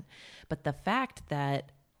haven't. But the fact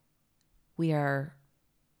that we had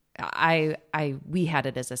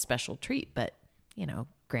it as a special treat, but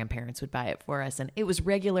grandparents would buy it for us, and it was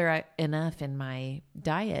regular enough in my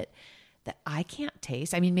diet that I can't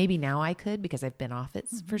taste. I mean, maybe now I could, because I've been off it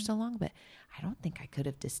for so long, but I don't think I could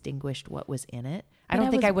have distinguished what was in it. I don't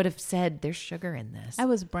think I would have said there's sugar in this. I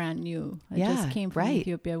was brand new. I just came from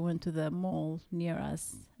Ethiopia. I went to the mall near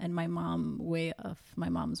us, and my mom's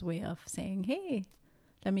way of saying, hey,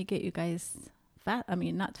 let me get you guys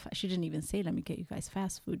she didn't even say, let me get you guys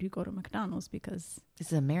fast food. You go to McDonald's because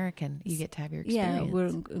this is American. You get to have your experience. Yeah, we're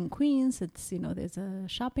in Queens. It's, there's a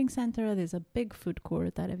shopping center. There's a big food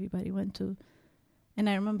court that everybody went to. And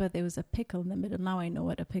I remember there was a pickle in the middle. Now I know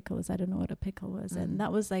what a pickle is. I don't know what a pickle was. And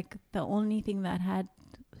that was like the only thing that had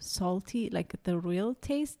salty, like the real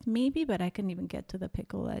taste maybe, but I couldn't even get to the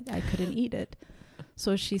pickle. I couldn't eat it.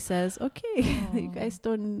 So she says, okay, you guys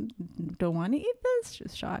don't want to eat this? She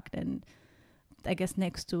was shocked. And I guess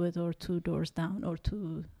next to it, or 2 doors down, or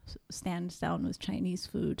 2 stands down, was Chinese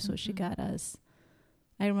food. So she got us,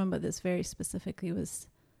 I remember this very specifically, was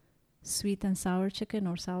sweet and sour chicken,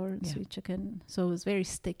 or sour and sweet chicken. So it was very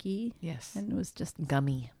sticky. Yes. And it was just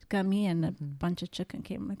gummy, and a bunch of chicken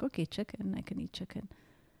came. I'm like, okay, chicken, I can eat chicken.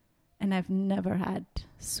 And I've never had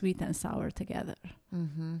sweet and sour together.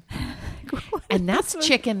 Mm-hmm. And that's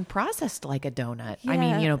chicken processed like a donut. Yeah. I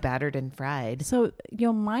mean, battered and fried. So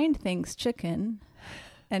your mind thinks chicken,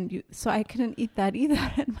 so I couldn't eat that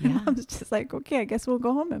either. And my mom's just like, okay, I guess we'll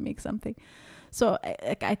go home and make something. So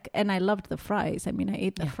I loved the fries. I mean, I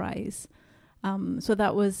ate the fries. So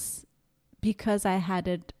that was because I had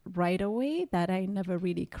it right away that I never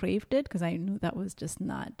really craved it, because I knew that was just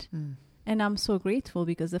not... And I'm so grateful,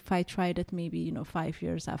 because if I tried it maybe, 5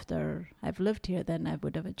 years after I've lived here, then I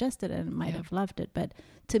would have adjusted and might have loved it. But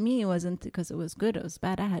to me, it wasn't because it was good, it was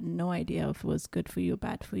bad. I had no idea if it was good for you,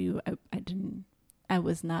 bad for you. I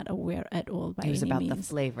was not aware at all by any means. It was about the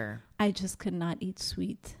flavor. I just could not eat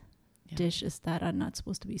sweet dishes that are not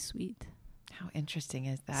supposed to be sweet. How interesting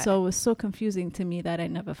is that? So it was so confusing to me that I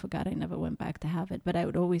never forgot. I never went back to have it. But I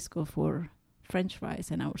would always go for French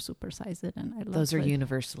fries, and I would supersize it, and I love those are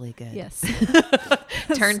universally good. Yes.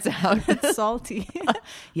 Turns out it's salty.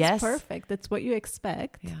 Yes. It's perfect. That's what you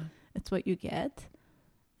expect. Yeah. It's what you get,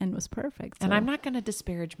 and it was perfect. And I'm not going to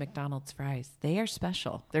disparage McDonald's fries. They are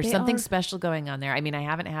special. There's something special going on there. I mean, I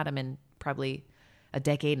haven't had them in probably a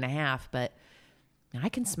decade and a half, but I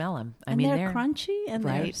can smell them. I mean, they're crunchy and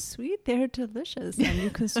they're sweet. They're delicious, and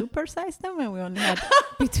you can supersize them. And we only had,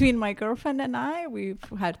 between my girlfriend and I, we've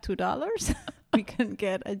had $2. We can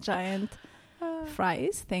get a giant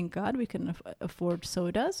fries. Thank God we can afford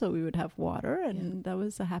soda, so we would have water, and that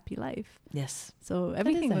was a happy life. Yes. So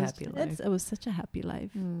everything was happy life. It was such a happy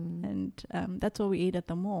life, and that's what we ate at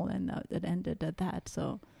the mall, and it ended at that.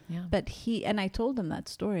 So, but I told him that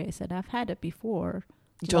story. I said, I've had it before.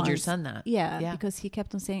 You told your son that? Yeah, because he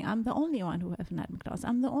kept on saying, I'm the only one who haven't had McDonald's.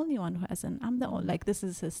 I'm the only one who hasn't. I'm the only, like, this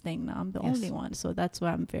is his thing now. I'm the only one. So that's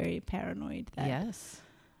why I'm very paranoid that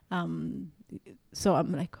So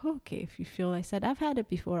I'm like, okay, if you feel, I said, I've had it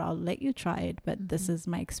before, I'll let you try it, but this is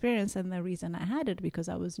my experience. And the reason I had it because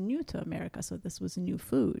I was new to America. So this was new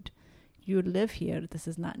food. You live here. This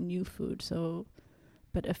is not new food. So,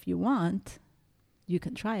 but if you want, you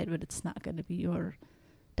can try it, but it's not going to be your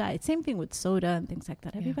diet. Same thing with soda and things like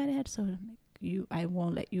that. Everybody had soda. I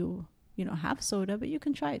won't let you, have soda, but you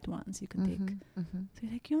can try it once. You can take. So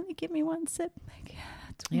you're like, you only give me one sip. Like,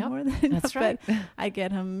 that's more than enough. That's right. But I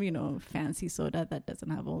get him, fancy soda that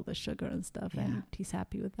doesn't have all the sugar and stuff, and he's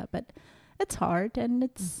happy with that. But it's hard and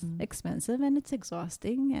it's expensive and it's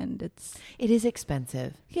exhausting and it is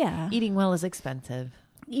expensive. Yeah, eating well is expensive.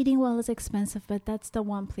 Eating well is expensive, but that's the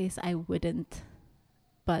one place I wouldn't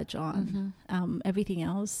budge on. Everything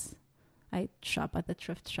else, I shop at the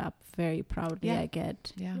thrift shop very proudly.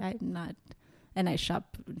 I'm not, and I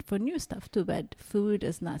shop for new stuff too, but food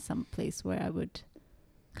is not some place where I would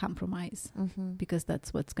compromise because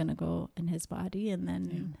that's what's going to go in his body, and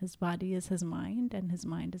then his body is his mind and his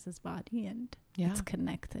mind is his body, and it's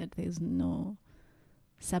connected. There's no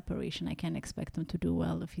separation. I can't expect him to do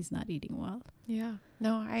well if he's not eating well.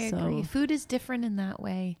 No, I agree. Food is different in that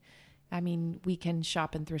way. I mean, we can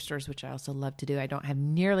shop in thrift stores, which I also love to do. I don't have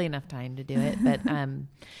nearly enough time to do it, but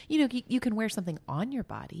you can wear something on your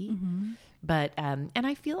body. But and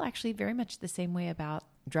I feel actually very much the same way about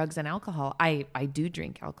drugs and alcohol. I do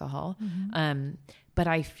drink alcohol, but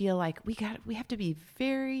I feel like we have to be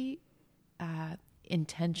very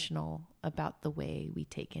intentional about the way we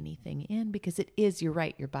take anything in, because it is, you're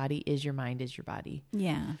right, your body is your mind is your body.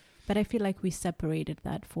 Yeah, but I feel like we separated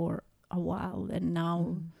that for a while, and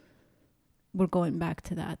now we're going back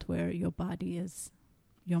to that, where your body is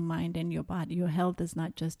your mind and your body. Your health is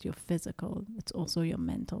not just your physical, it's also your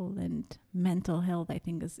mental, and mental health I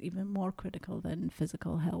think is even more critical than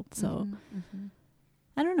physical health. So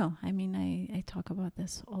I don't know. I mean, I talk about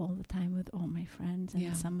this all the time with all my friends,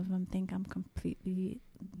 and some of them think I'm completely,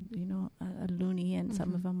 a loony, and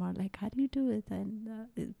some of them are like, how do you do it?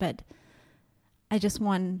 And but I just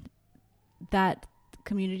want that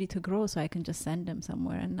community to grow so I can just send him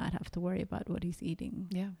somewhere and not have to worry about what he's eating.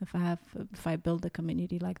 If I build a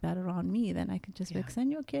community like that around me, then I can just like,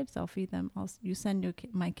 send your kids, I'll feed them. You send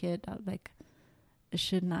my kid, like, it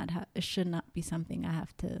should not be something I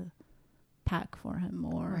have to pack for him,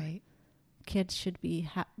 or kids should be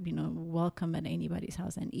welcome at anybody's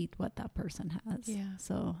house and eat what that person has.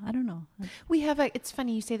 So I don't know. It's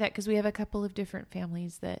funny you say that, because we have a couple of different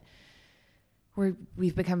families that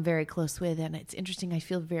we've become very close with, and it's interesting. I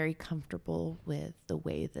feel very comfortable with the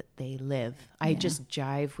way that they live. I just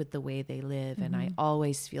jive with the way they live, and I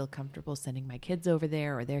always feel comfortable sending my kids over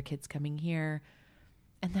there, or their kids coming here.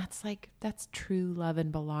 And that's true love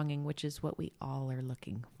and belonging, which is what we all are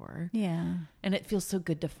looking for. Yeah. And it feels so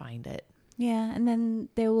good to find it. Yeah. And then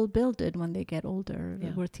they will build it when they get older.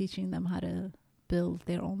 Yeah. We're teaching them how to build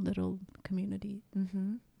their own little community.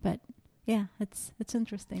 But yeah, it's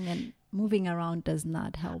interesting, and moving around does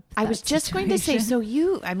not help. I was just going to say, so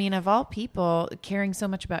you, I mean, of all people caring so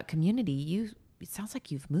much about community, it sounds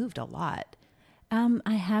like you've moved a lot.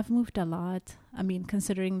 I have moved a lot. I mean,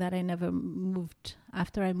 considering that I never moved,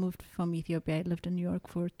 after I moved from Ethiopia, I lived in New York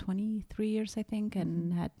for 23 years, I think,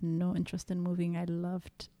 and had no interest in moving. I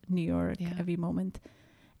loved New York every moment.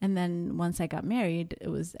 And then once I got married, it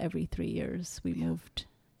was every 3 years we moved.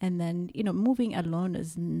 And then, moving alone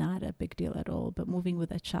is not a big deal at all. But moving with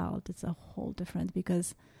a child, it's a whole different,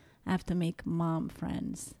 because I have to make mom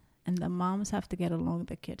friends. And the moms have to get along,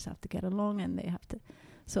 the kids have to get along, and they have to.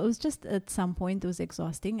 So it was just, at some point, it was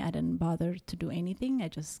exhausting. I didn't bother to do anything. I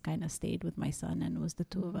just kind of stayed with my son, and it was the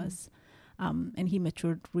two of us. And he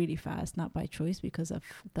matured really fast, not by choice, because of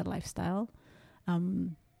the lifestyle.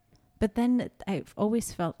 But then I've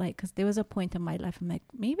always felt like, because there was a point in my life, I'm like,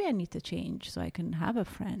 maybe I need to change so I can have a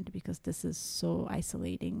friend, because this is so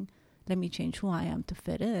isolating. Let me change who I am to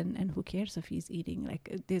fit in, and who cares if he's eating?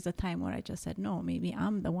 Like, there's a time where I just said, no, maybe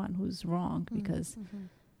I'm the one who's wrong, because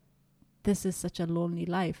this is such a lonely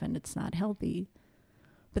life and it's not healthy.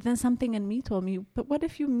 But then something in me told me, but what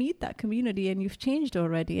if you meet that community and you've changed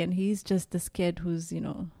already, and he's just this kid who's,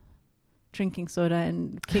 drinking soda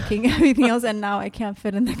and kicking everything else, and now I can't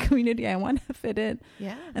fit in the community I want to fit in.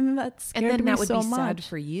 Yeah. And then that scared me so much. And then that would be sad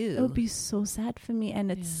for you. It would be so sad for me, and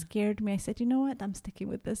it scared me. I said, you know what? I'm sticking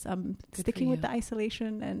with this. I'm sticking with the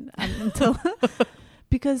isolation, and until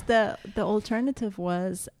because the alternative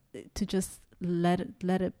was to just let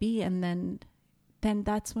it be, and then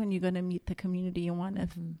that's when you're going to meet the community you want to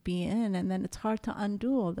be in, and then it's hard to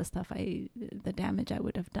undo all the stuff the damage I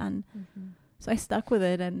would have done. So I stuck with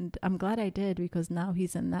it, and I'm glad I did, because now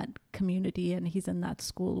he's in that community and he's in that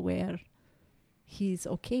school where he's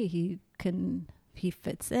okay. He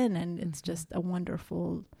fits in, and it's just a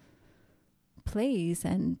wonderful place.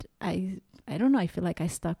 And I don't know, I feel like I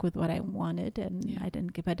stuck with what I wanted, and I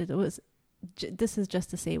didn't get, but it was, this is just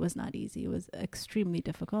to say it was not easy. It was extremely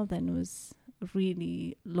difficult, and it was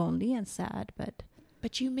really lonely and sad, but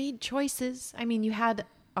you made choices. I mean, you had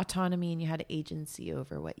autonomy and you had agency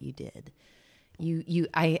over what you did.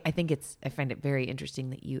 I find it very interesting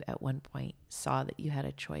that you at one point saw that you had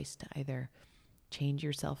a choice to either change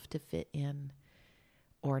yourself to fit in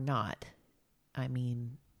or not. I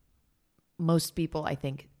mean, most people, I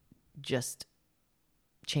think, just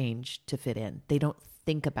change to fit in. They don't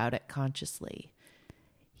think about it consciously.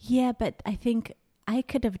 Yeah, but I think I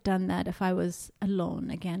could have done that if I was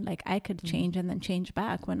alone again. Like, I could change and then change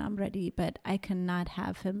back when I'm ready, but I cannot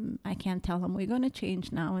have him. I can't tell him we're going to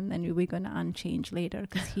change now and then we're going to unchange later,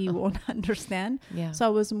 because he won't understand. Yeah. So I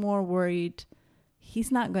was more worried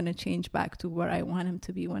he's not going to change back to where I want him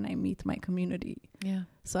to be when I meet my community. Yeah.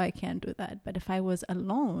 So I can't do that. But if I was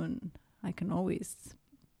alone, I can always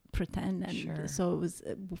pretend. And so it was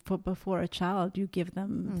before a child, you give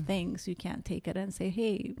them things, you can't take it and say,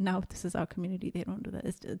 hey, now this is our community. They don't do that.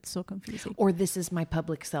 It's so confusing. Or this is my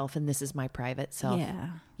public self and this is my private self.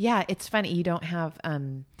 Yeah, it's funny. You don't have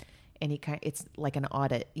any kind, it's like an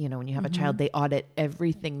audit. You know, when you have a child, they audit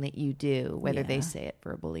everything that you do, whether they say it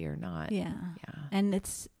verbally or not. Yeah. And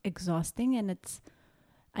it's exhausting, and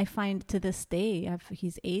I find to this day,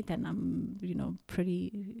 he's 8 and I'm,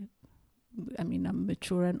 I'm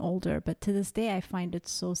mature and older, but to this day, I find it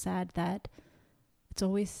so sad that it's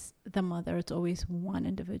always the mother. It's always one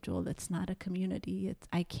individual. It's not a community.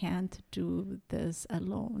 I can't do this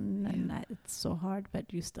alone. And it's so hard,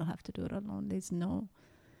 but you still have to do it alone. There's no,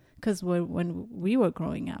 because when we were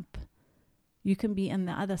growing up, you can be in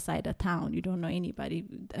the other side of town. You don't know anybody.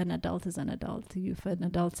 An adult is an adult. If an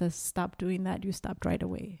adult says, stop doing that, you stopped right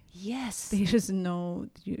away. Yes. There's no,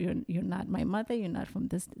 you're not my mother. You're not from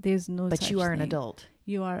this. There's no But you are an adult.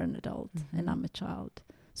 You are an adult, and I'm a child.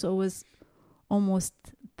 So it was almost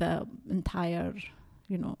the entire,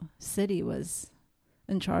 city was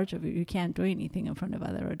in charge of you. You can't do anything in front of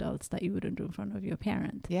other adults that you wouldn't do in front of your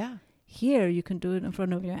parent. Yeah. Here, you can do it in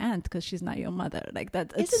front of your aunt because she's not your mother. Like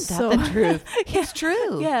that. Isn't that the truth? It's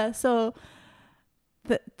true. Yeah. So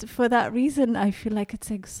for that reason, I feel like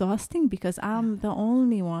it's exhausting because I'm the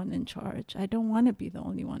only one in charge. I don't want to be the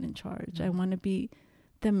only one in charge. I want to be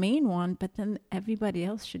the main one, but then everybody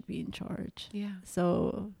else should be in charge. Yeah.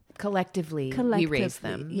 So collectively we raise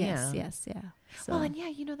them. Yes. Yeah. So. Well, and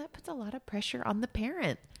that puts a lot of pressure on the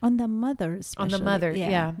parent. On the mother, especially. On the mother.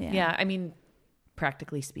 Yeah. I mean,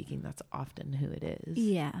 practically speaking, that's often who it is.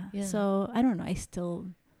 Yeah. So I don't know. I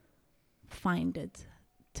still find it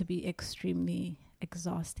to be extremely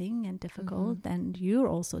exhausting and difficult. And you're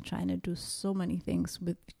also trying to do so many things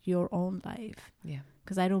with your own life. Yeah.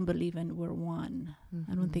 Because I don't believe in we're one.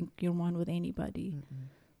 I don't think you're one with anybody.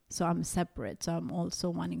 So I'm separate. So I'm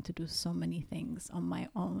also wanting to do so many things on my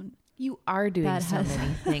own. You are doing so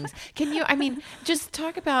many things. Can you, just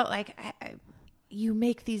talk about you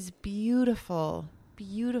make these beautiful,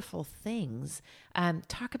 beautiful things.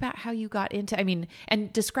 Talk about how you got into,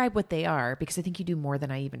 and describe what they are, because I think you do more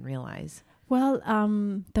than I even realize. Well,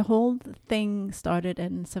 the whole thing started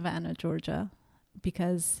in Savannah, Georgia,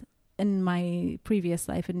 because in my previous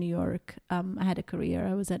life in New York, I had a career.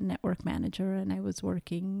 I was a network manager, and I was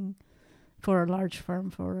working for a large firm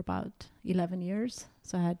for about 11 years.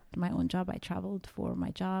 So I had my own job. I traveled for my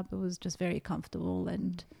job. It was just very comfortable,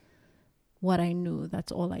 and what I knew,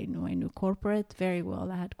 that's all I knew. I knew corporate very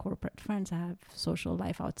well. I had corporate friends. I have social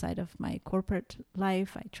life outside of my corporate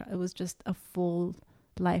life. It was just a full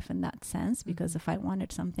life in that sense, because if I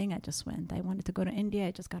wanted something, I just went. I wanted to go to India,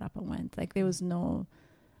 I just got up and went. Like, there was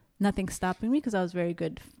nothing stopping me, because I was very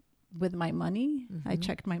good with my money. I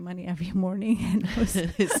checked my money every morning, and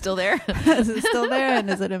it's still there. It's still there, and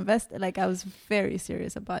as an investor, I was very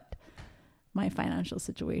serious about my financial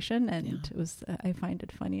situation, and it was. I find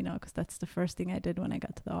it funny now, because that's the first thing I did when I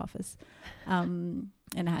got to the office, and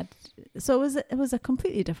it was a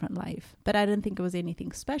completely different life. But I didn't think it was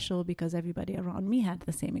anything special, because everybody around me had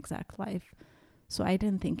the same exact life. So I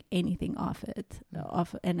didn't think anything of it.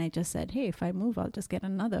 And I just said, hey, if I move, I'll just get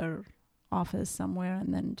another office somewhere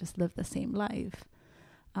and then just live the same life.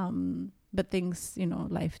 But things,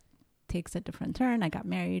 life takes a different turn. I got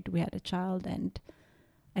married, we had a child, and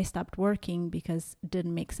I stopped working because it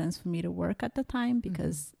didn't make sense for me to work at the time,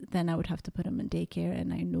 because then I would have to put them in daycare,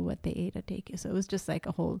 and I knew what they ate at daycare. So it was just like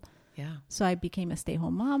a whole... Yeah. So I became a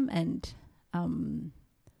stay-home mom, and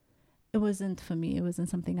it wasn't for me. It wasn't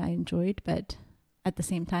something I enjoyed, but at the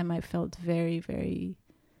same time, I felt very, very...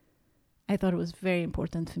 I thought it was very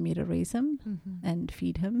important for me to raise him and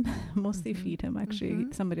feed him, mostly feed him. Actually,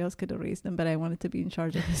 somebody else could have raised him, but I wanted to be in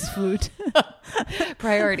charge of his food.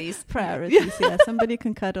 Priorities. Yeah. Somebody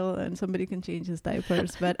can cuddle and somebody can change his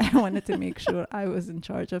diapers, but I wanted to make sure I was in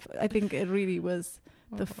charge of. I think it really was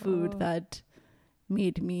the food that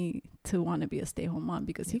made me to want to be a stay-home mom,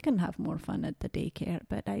 because he can have more fun at the daycare.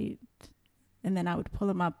 And then I would pull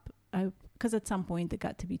him up. Because at some point it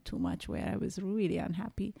got to be too much where I was really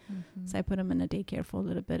unhappy. So I put him in a daycare for a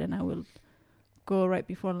little bit, and I will go right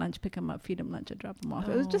before lunch, pick him up, feed him lunch, and drop him off.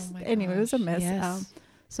 It was just, anyway, it was a mess. Yes.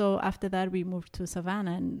 So after that, we moved to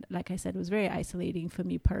Savannah. And like I said, it was very isolating for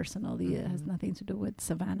me personally. It has nothing to do with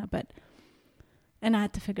Savannah. And I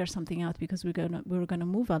had to figure something out, because we were gonna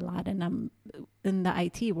move a lot. And I'm in the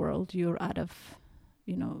IT world, you're out of,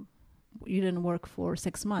 you didn't work for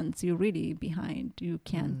 6 months, you're really behind. You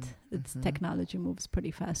can't. Technology moves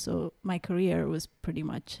pretty fast. So my career was pretty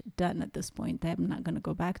much done at this point. I'm not going to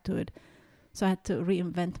go back to it. So I had to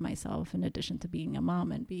reinvent myself, in addition to being a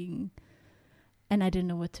mom and I didn't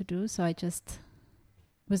know what to do. So I just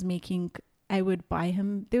was I would buy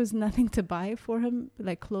him. There was nothing to buy for him,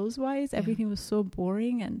 like clothes wise. Everything was so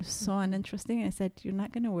boring and so uninteresting. I said, you're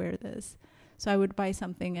not going to wear this. So I would buy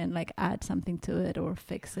something and like add something to it or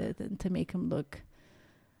fix it, and to make him look,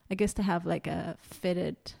 I guess, to have like a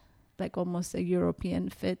fitted, like almost a European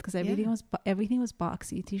fit, because everything was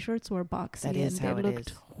boxy. T-shirts were boxy. That is how it is.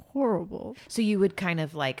 Looked horrible. So you would kind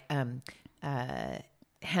of like hem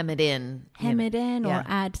it in, or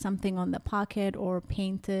add something on the pocket, or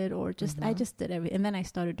paint it, or just I just did everything. And then I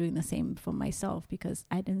started doing the same for myself, because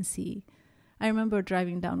I didn't see. I remember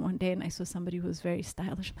driving down one day and I saw somebody who was very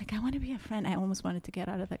stylish. I'm like, I want to be a friend. I almost wanted to get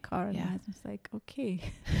out of the car. And I was just like, okay.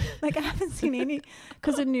 Like, I haven't seen any,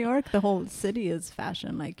 because in New York, the whole city is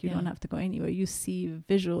fashion. Like, you don't have to go anywhere. You see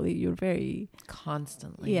visually, you're very...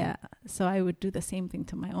 Constantly. Yeah. So I would do the same thing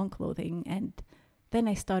to my own clothing. And then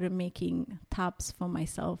I started making tops for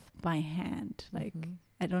myself by hand. Like,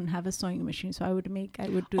 I don't have a sewing machine. So I would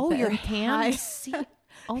do your hands?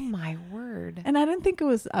 Oh my word. And I didn't think it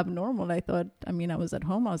was abnormal. I thought, I was at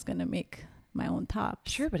home, I was going to make my own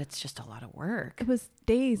tops. Sure, but it's just a lot of work. It was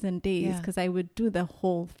days and days, because I would do the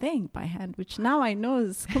whole thing by hand, which now I know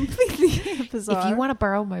is completely bizarre. If you want to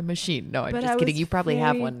borrow my machine. No, I'm just kidding. You probably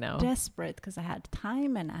have one now. Desperate, because I had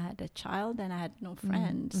time and I had a child and I had no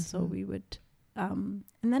friends. So we would... and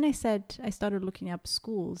then I started looking up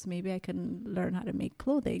schools. Maybe I can learn how to make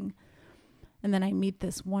clothing. And then I meet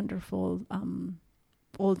this wonderful...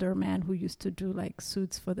 older man who used to do like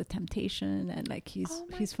suits for The Temptation, and like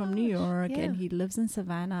he's from New York, and he lives in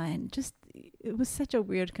Savannah, and just it was such a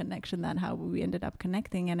weird connection, that how we ended up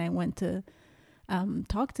connecting. And I went to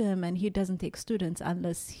talk to him, and he doesn't take students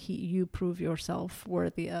unless you prove yourself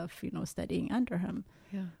worthy of studying under him.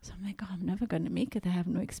 So I'm like, I'm never going to make it. I have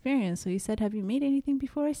no experience. So he said, have you made anything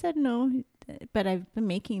before? I said, no, but I've been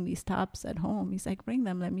making these tops at home. He's like, bring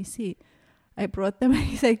them, let me see. I brought them, and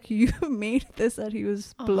he's like, you made this? And he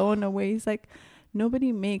was blown away. He's like,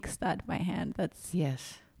 nobody makes that by hand.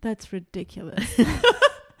 That's ridiculous.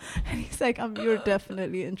 And he's like, you're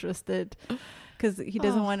definitely interested, because he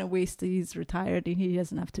doesn't want to waste. He's retired and he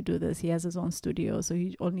doesn't have to do this. He has his own studio, so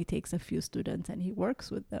he only takes a few students and he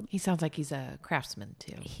works with them. He sounds like he's a craftsman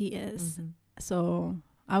too. He is. So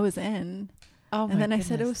I was in. And then I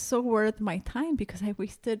said it was so worth my time, because I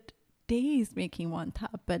wasted days making one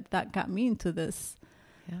top, but that got me into this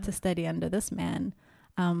to study under this man.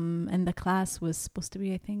 And the class was supposed to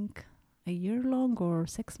be, I think, a year long or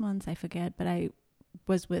 6 months, I forget, but I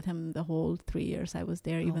was with him the whole 3 years I was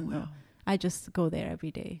there, even though I just go there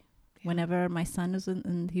every day. Whenever my son was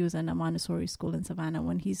he was in a Montessori school in Savannah,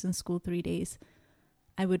 when he's in school 3 days,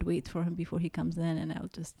 I would wait for him before he comes in, and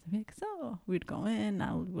I'll just be like, so we'd go in,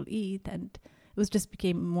 we'll eat, and it was just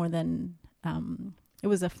became more than it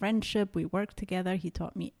was a friendship. We worked together. He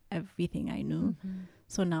taught me everything I knew.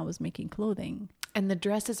 So now I was making clothing. And the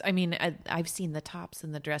dresses, I've seen the tops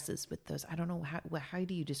and the dresses with those. I don't know, how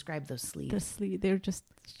do you describe those sleeves? They're just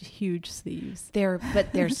huge sleeves. But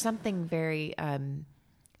there's something very,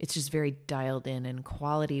 it's just very dialed in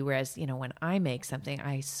quality. Whereas, when I make something,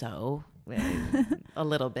 I sew a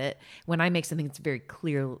little bit. When I make something, it's very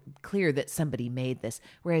clear that somebody made this.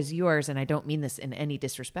 Whereas yours, and I don't mean this in any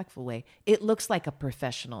disrespectful way, it looks like a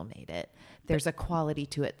professional made it. There's a quality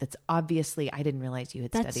to it that's obviously, I didn't realize you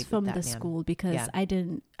had studied with that man. That's from the school, because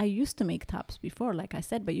I used to make tops before, like I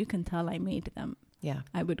said, but you can tell I made them. Yeah.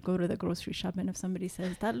 I would go to the grocery shop, and if somebody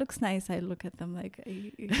says, that looks nice, I look at them like,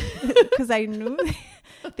 because I knew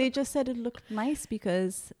they just said it looked nice,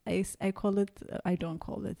 because I call it, I don't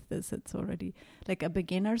call it this, it's already like a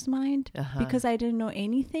beginner's mind, because I didn't know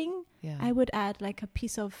anything. Yeah. I would add like a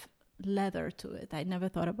piece of leather to it. I never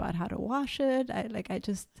thought about how to wash it. I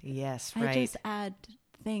just add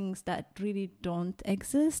things that really don't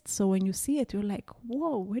exist. So when you see it, you're like,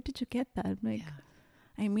 whoa, where did you get that? I'm like,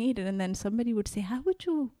 I made it. And then somebody would say, how would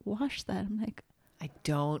you wash that? I'm like, I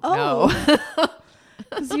don't know.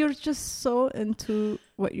 Because you're just so into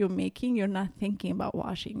what you're making, you're not thinking about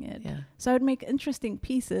washing it. Yeah. So I would make interesting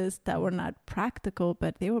pieces that were not practical,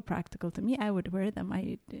 but they were practical to me. I would wear them.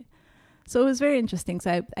 So it was very interesting.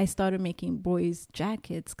 So I started making boys'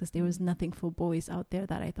 jackets, because there was nothing for boys out there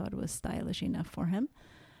that I thought was stylish enough for him.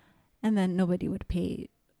 And then nobody would pay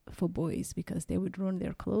for boys because they would ruin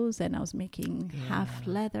their clothes. And I was making half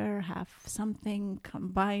leather, half something,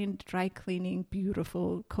 combined dry cleaning,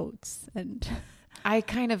 beautiful coats. And I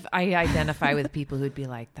identify with people who'd be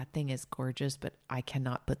like, that thing is gorgeous, but I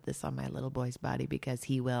cannot put this on my little boy's body because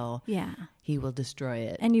he will destroy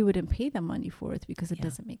it. And you wouldn't pay the money for it because it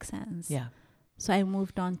doesn't make sense. Yeah. So I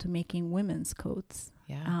moved on to making women's coats.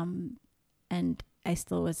 Yeah. And I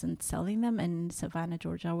still wasn't selling them in Savannah,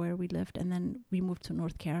 Georgia, where we lived. And then we moved to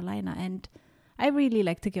North Carolina. And I really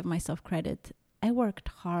like to give myself credit. I worked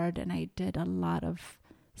hard and I did a lot of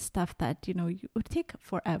stuff that, you would take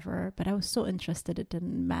forever. But I was so interested, it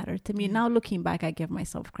didn't matter to me. Now looking back, I give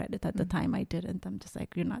myself credit. At the time, I didn't. I'm just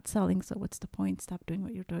like, you're not selling, so what's the point? Stop doing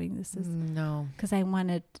what you're doing. This is... No. Because I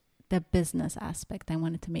wanted the business aspect. I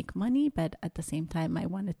wanted to make money, but at the same time, I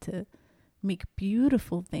wanted to make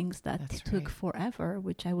beautiful things that took forever,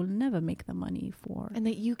 which I will never make the money for. And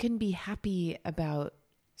that you can be happy about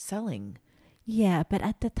selling. Yeah, but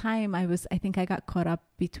at the time I think I got caught up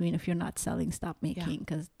between, if you're not selling, stop making,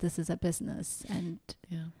 because this is a business. And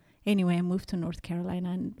anyway, I moved to North Carolina,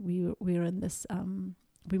 and we were in this,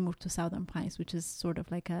 we moved to Southern Pines, which is sort of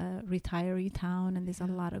like a retiree town, and there's a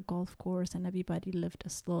lot of golf course, and everybody lived a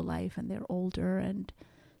slow life, and they're older and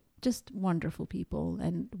just wonderful people.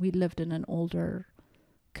 And we lived in an older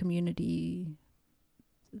community.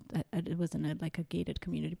 It wasn't like a gated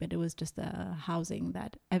community, but it was just a housing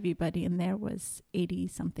that everybody in there was 80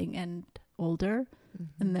 something and older.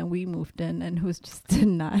 And then we moved in, and it was just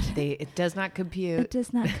not. It does not compute. It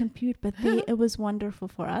does not compute, but it was wonderful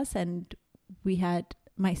for us. And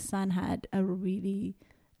my son had a really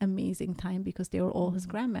amazing time because they were all his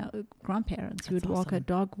grandparents. He would walk a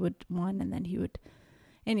dog with one, and then he would...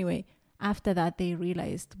 Anyway, after that, they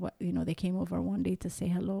realized they came over one day to say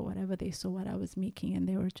hello, whatever. They saw what I was making, and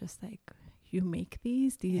they were just like, you make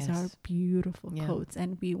these? These are beautiful coats.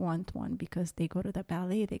 And we want one, because they go to the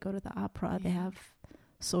ballet, they go to the opera, they have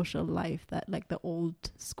social life, that like the old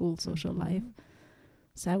school social life.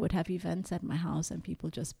 So I would have events at my house, and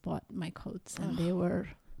people just bought my coats, and they were...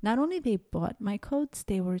 Not only they bought my coats,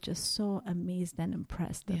 they were just so amazed and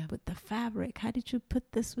impressed with the fabric. How did you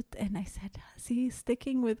put this with? And I said, see,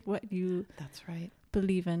 sticking with what you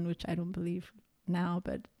believe in, which I don't believe now,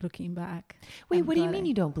 but looking back. Wait, what do you mean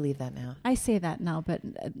you don't believe that now? I say that now, but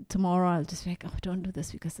tomorrow I'll just be like, oh, don't do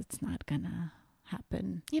this because it's not going to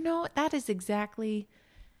happen. That is exactly...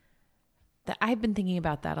 I've been thinking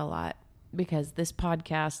about that a lot, because this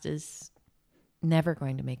podcast is never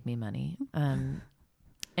going to make me money.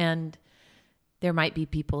 And there might be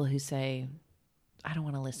people who say, I don't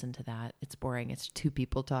want to listen to that. It's boring. It's two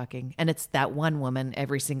people talking. And it's that one woman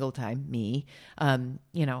every single time, me, and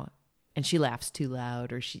she laughs too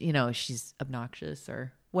loud, or she's obnoxious,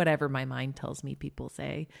 or whatever my mind tells me people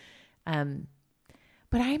say. But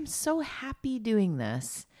I'm so happy doing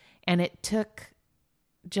this. And it took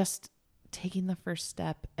just taking the first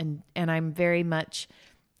step. And I'm very much,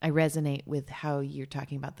 I resonate with how you're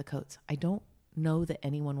talking about the coats. I don't know that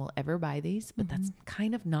anyone will ever buy these, but that's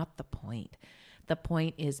kind of not the point. The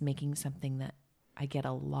point is making something that I get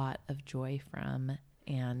a lot of joy from.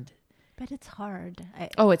 But it's hard.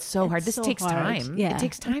 It's so hard. This so takes hard. time. Yeah, it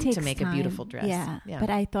takes time to make a beautiful dress. Yeah. But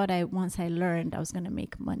I thought once I learned, I was going to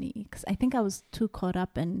make money, because I think I was too caught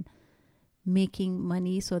up in making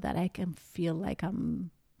money so that I can feel like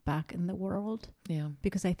I'm back in the world. Yeah.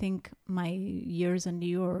 Because I think my years in New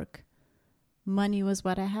York, money was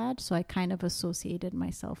what I had, so I kind of associated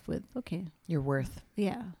myself with, okay, your worth.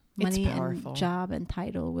 Yeah. Money and job and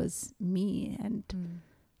title was me, and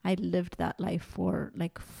I lived that life for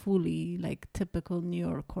like fully like typical New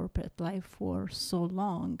York corporate life for so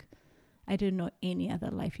long. I didn't know any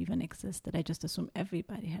other life even existed. I just assumed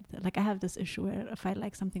everybody had that. Like I have this issue where if I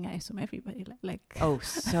like something, I assume everybody like. Oh,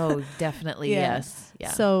 so definitely. Yes.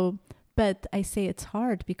 Yeah. So But I say it's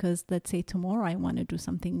hard because let's say tomorrow I want to do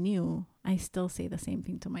something new. I still say the same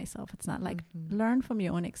thing to myself. It's not like learn from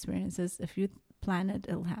your own experiences. If you plan it,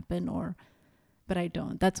 it'll happen, but I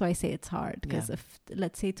don't. That's why I say it's hard. Because if,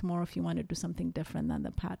 let's say tomorrow, if you want to do something different than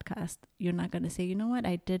the podcast, you're not going to say, you know what,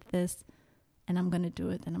 I did this and I'm going to do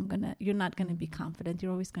it. And you're not going to be confident.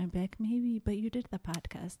 You're always going to be like, maybe, but you did the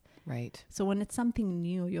podcast. Right. So when it's something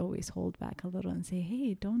new, you always hold back a little and say,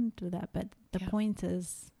 hey, don't do that. But the point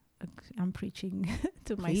is, I'm preaching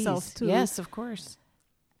to myself too. Yes, of course.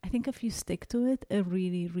 I think if you stick to it, it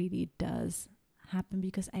really, really does happen,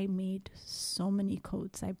 because I made so many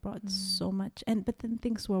coats. I brought so much, but then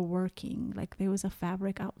things were working. Like there was a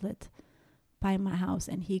fabric outlet by my house,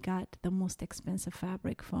 and he got the most expensive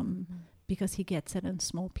fabric from, because he gets it in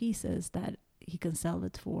small pieces that he can sell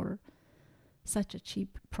it for such a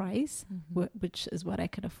cheap price, which is what I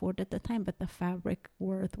could afford at the time. But the fabric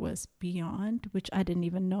worth was beyond, which I didn't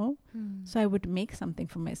even know. So I would make something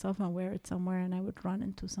for myself and wear it somewhere, and I would run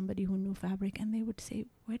into somebody who knew fabric, and they would say,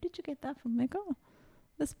 where did you get that from? I'm like, oh,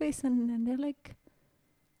 this place. And they're like,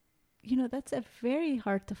 you know, that's a very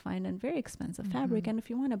hard to find and very expensive fabric. And if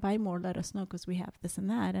you want to buy more, let us know, because we have this and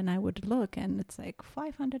that. And I would look, and it's like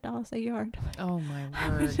 $500 a yard. Oh my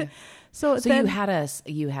word! So then,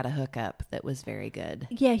 you had a hookup that was very good.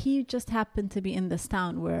 Yeah, he just happened to be in this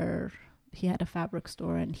town where he had a fabric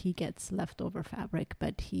store, and he gets leftover fabric,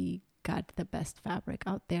 but he got the best fabric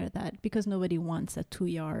out there, that because nobody wants a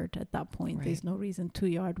 2-yard at that point. Right. There's no reason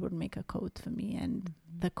 2-yard would make a coat for me. And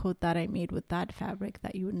the coat that I made with that fabric,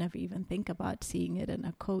 that you would never even think about seeing it in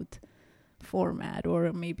a coat format,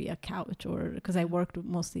 or maybe a couch, or because I worked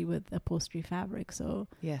mostly with upholstery fabric. So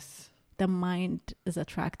yes, the mind is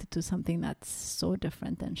attracted to something that's so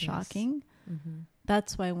different and shocking.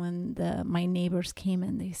 That's why when my neighbors came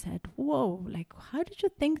and they said, whoa, like, how did you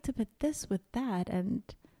think to put this with that? And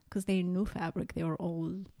because they knew fabric, they were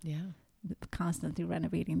all constantly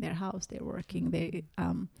renovating their house. They're working.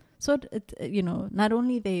 So it, you know, not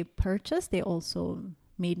only they purchased, they also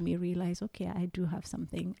made me realize, okay, I do have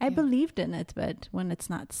something. I believed in it, but when it's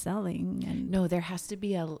not selling, and no, there has to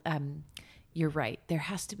be you're right. There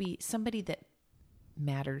has to be somebody that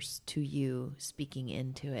matters to you speaking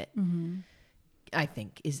into it. I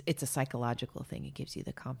think it's a psychological thing. It gives you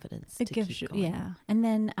the confidence to keep going. Yeah. And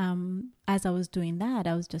then as I was doing that,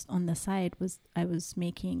 I was just on the side, I was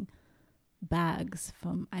making bags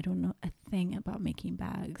from, I don't know a thing about making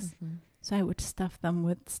bags. So I would stuff them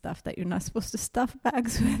with stuff that you're not supposed to stuff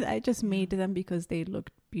bags with. I just made them because they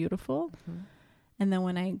looked beautiful. And then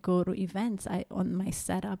when I go to events, on my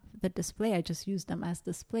setup, the display, I just use them as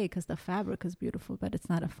display because the fabric is beautiful, but it's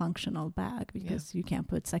not a functional bag because you can't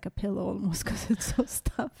put, it's like a pillow almost because it's so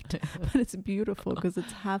stuffed. But it's beautiful because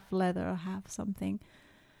it's half leather, half something.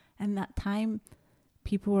 And that time,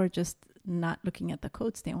 people were just not looking at the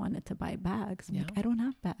coats. They wanted to buy bags. I'm like, I don't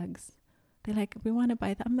have bags. They're like, we want to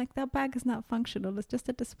buy that. I'm like, that bag is not functional. It's just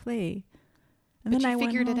a display. And but then I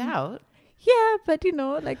figured it out. Yeah, but you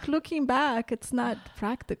know, like looking back, it's not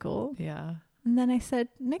practical. Yeah. And then I said,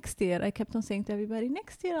 next year, I kept on saying to everybody,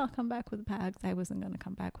 next year I'll come back with bags. I wasn't going to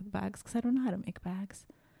come back with bags because I don't know how to make bags.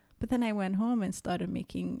 But then I went home and started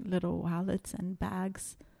making little wallets and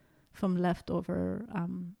bags from leftover.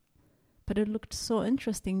 But it looked so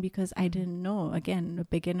interesting because I didn't know. Again, a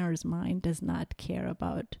beginner's mind does not care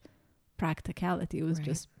about practicality. It was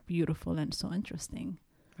just beautiful and so interesting.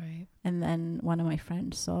 Right. And then one of my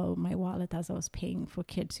friends saw my wallet as I was paying for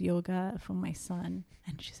kids yoga for my son.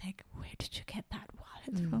 And she's like, where did you get that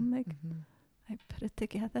wallet from? Like, I put it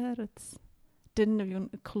together. It's didn't even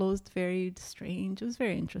closed very strange. It was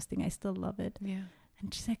very interesting. I still love it. Yeah.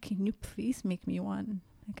 And she's like, can you please make me one?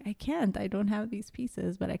 Like, I can't. I don't have these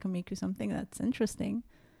pieces, but I can make you something that's interesting.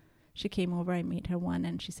 She came over, I made her one,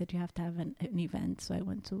 and she said, you have to have an event. So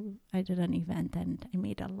I did an event, and I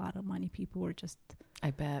made a lot of money. People were just... I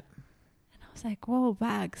bet. And I was like, whoa,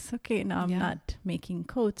 bags. Okay, now I'm not making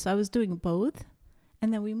coats. So I was doing both.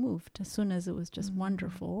 And then we moved as soon as it was just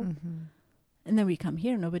wonderful. And then we come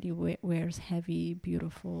here. Nobody wears heavy,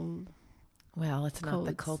 beautiful Well, it's coats. Not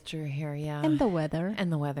the culture here, And the weather.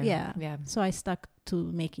 Yeah. So I stuck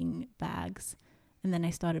to making bags. And then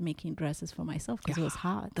I started making dresses for myself because it was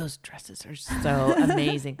hot. Those dresses are so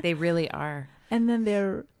amazing. They really are. And then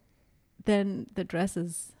the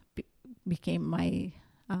dresses became my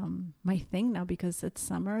thing now because it's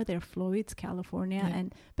summer. They're flowy. It's California,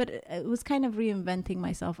 but it was kind of reinventing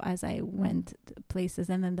myself as I went places.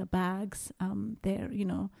 And then the bags,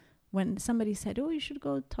 when somebody said, "Oh, you should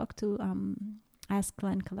go talk to Ask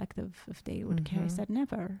Glenn Collective if they would carry," I said,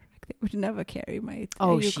 "Never." They would never carry my...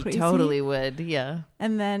 Oh, she totally would. Yeah.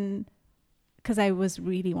 And then because I was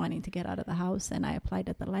really wanting to get out of the house, and I applied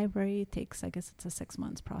at the library. It takes, I guess it's a 6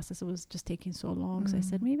 months process. It was just taking so long. So I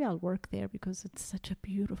said, maybe I'll work there because it's such a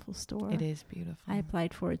beautiful store. It is beautiful. I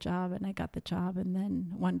applied for a job and I got the job. And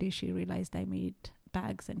then one day she realized I made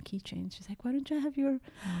bags and keychains. She's like, why don't you have your,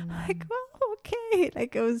 like, well, okay.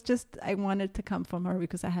 Like, it was just, I wanted to come from her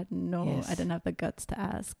because I didn't have the guts to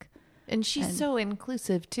ask. And she's so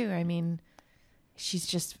inclusive too. I mean, she's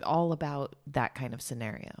just all about that kind of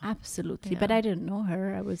scenario. Absolutely. Yeah. But I didn't know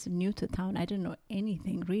her. I was new to town. I didn't know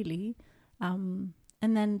anything really. And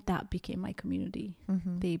then that became my community.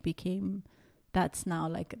 That's now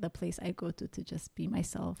like the place I go to just be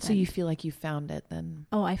myself. So you feel like you found it then?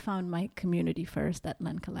 Oh, I found my community first at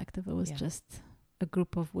Len Collective. It was just a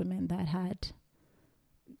group of women that had,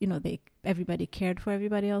 everybody cared for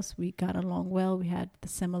everybody else. We got along well. We had the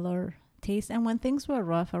similar taste. And when things were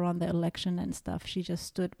rough around the election and stuff, she just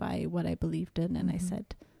stood by what I believed in. And I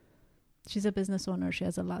said, she's a business owner. She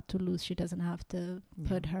has a lot to lose. She doesn't have to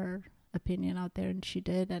put her opinion out there. And she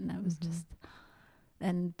did. And I was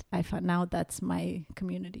and I found now that's my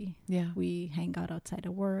community. Yeah. We hang out outside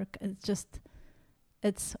of work. It's just,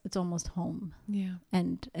 it's almost home. Yeah.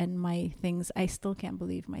 And my things, I still can't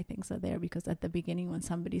believe my things are there, because at the beginning when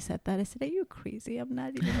somebody said that, I said, are you crazy? I'm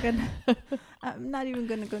not even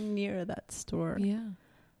gonna go near that store. Yeah.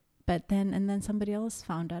 But then somebody else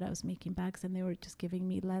found out I was making bags, and they were just giving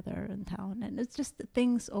me leather in town. And it's just,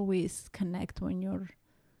 things always connect when you're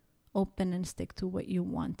open and stick to what you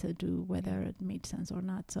want to do, whether it made sense or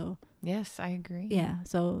not. So yes, I agree. Yeah.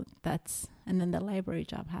 So and then the library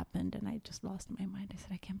job happened, and I just lost my mind. I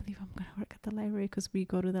said, I can't believe I'm going to work at the library, because we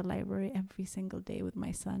go to the library every single day with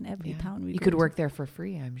my son, every town we go. You could work there for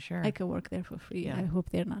free, I'm sure. I could work there for free. Yeah. I hope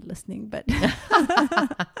they're not listening, but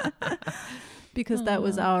because that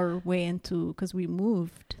was our way into, because we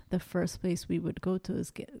moved, the first place we would go to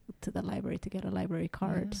is get to the library to get a library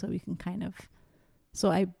card. So we can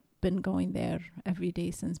I've been going there every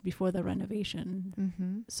day since before the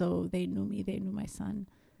renovation. So they knew me, they knew my son.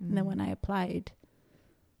 And then when I applied,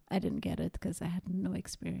 I didn't get it because I had no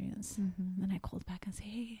experience. And then I called back and said,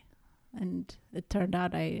 hey, and it turned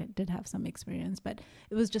out I did have some experience, but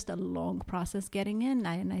it was just a long process getting in.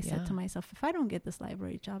 And I said to myself, if I don't get this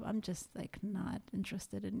library job, I'm just like not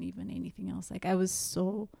interested in even anything else. Like, I was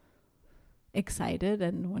so excited,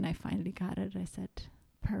 and when I finally got it, I said,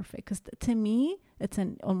 perfect. Because to me, it's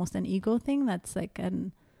almost an ego thing. That's like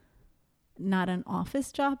not an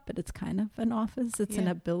office job, but it's kind of an office. It's in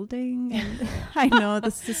a building. And I know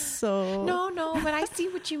this is so... No, but I see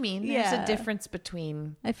what you mean. There's a difference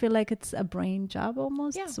between... I feel like it's a brain job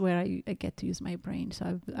almost, where I get to use my brain.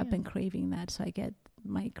 So I've been craving that. So I get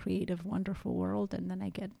my creative, wonderful world, and then I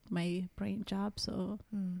get my brain job. So...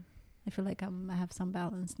 I feel like I have some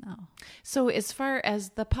balance now. So as far as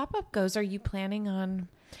the pop-up goes, are you planning on...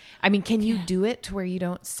 I mean, can you do it to where you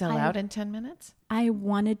don't sell out in 10 minutes? I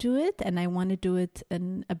want to do it, and I want to do it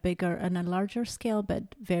in a larger scale,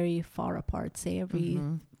 but very far apart, say every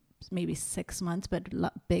maybe 6 months, but a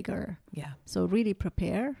lot bigger. Yeah. So really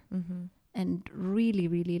prepare and really,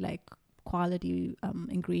 really like quality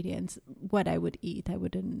ingredients, what I would eat. I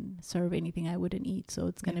wouldn't serve anything I wouldn't eat. So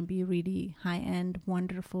it's going to be really high-end,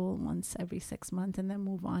 wonderful once every 6 months, and then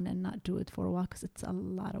move on and not do it for a while, because it's a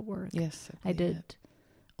lot of work. Yes. I did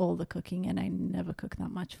all the cooking, and I never cooked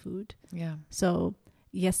that much food. Yeah. So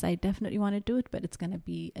yes, I definitely want to do it, but it's going to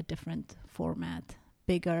be a different format,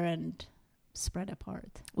 bigger and spread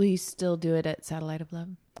apart. Will you still do it at Satellite of Love?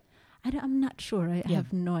 I'm not sure. I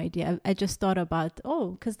have no idea. I just thought about,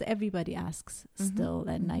 because everybody asks still,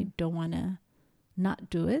 and I don't want to not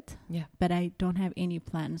do it. Yeah. But I don't have any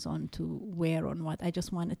plans on to where on what. I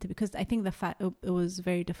just wanted to, because I think it was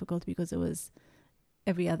very difficult, because it was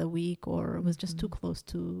every other week, or it was just too close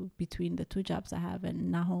to between the two jobs I have in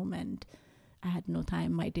Nahum, and I had no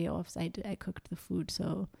time. My day off, so I cooked the food.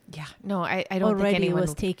 So yeah, no, I don't already think anyone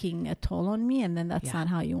was taking a toll on me, and then that's not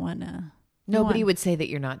how you want to. Nobody would say that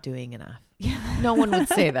you're not doing enough. Yeah. No one would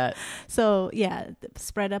say that. So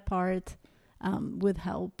spread apart with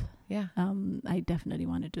help. Yeah. I definitely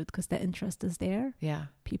want to do it because the interest is there. Yeah.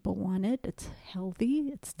 People want it. It's healthy.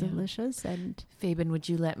 It's delicious. And Fabian, would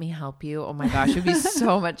you let me help you? Oh my gosh, it'd be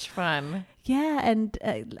so much fun. Yeah. And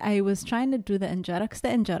I was trying to do the injera, because the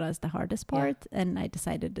injera is the hardest part. Yeah. And I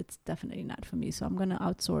decided it's definitely not for me. So I'm going to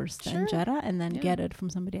outsource the injera and then get it from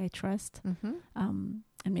somebody I trust.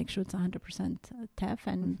 And make sure it's 100% teff.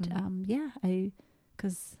 And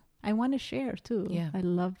because I want to share too. Yeah. I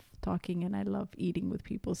love talking and I love eating with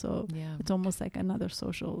people. So it's almost like another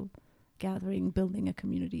social gathering, building a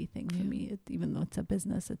community thing for me. Even though it's a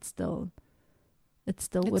business, it's still it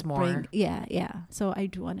still It's would more. bring. Yeah. So I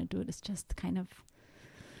do want to do it. It's just kind of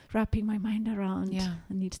wrapping my mind around. Yeah.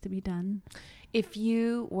 It needs to be done. If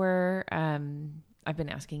you were, I've been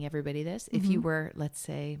asking everybody this, if you were, let's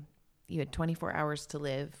say you had 24 hours to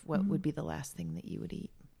live, what would be the last thing that you would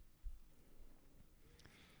eat?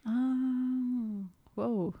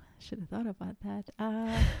 Whoa, should have thought about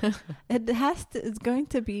that. It's going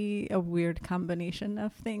to be a weird combination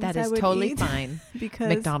of things. That I is would totally eat fine. because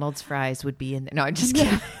McDonald's fries would be in there. No, I'm just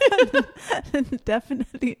kidding.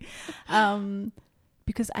 definitely,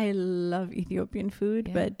 because I love Ethiopian food,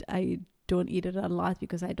 Yeah. but I don't eat it a lot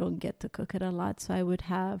because I don't get to cook it a lot. So I would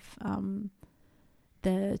have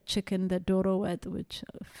the chicken, the doro wet, which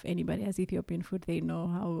if anybody has Ethiopian food, they know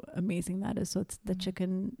how amazing that is. So it's the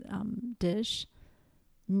chicken dish,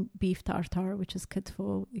 beef tartar, which is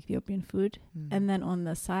kitfo, Ethiopian food. And then on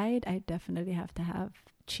the side, I definitely have to have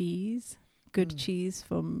cheese, good cheese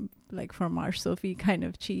from our Sophie kind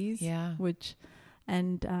of cheese. Yeah.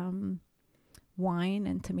 And wine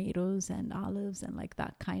and tomatoes and olives and like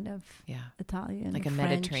that kind of Italian, like a French.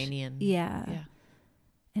 Mediterranean. Yeah.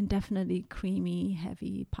 And definitely creamy,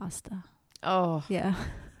 heavy pasta. Oh, Yeah.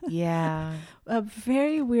 yeah. A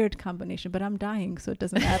very weird combination, but I'm dying, so it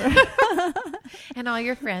doesn't matter. And all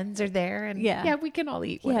your friends are there, and we can all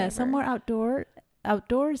eat whatever. Yeah, somewhere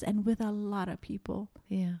outdoors and with a lot of people.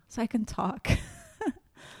 Yeah. So I can talk.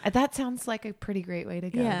 That sounds like a pretty great way to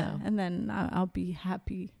go, though. And then I'll be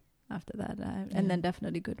happy after that. And then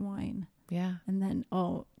definitely good wine. Yeah. And then,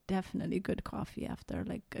 definitely good coffee after,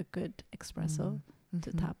 like a good espresso.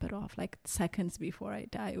 To top it off, like seconds before I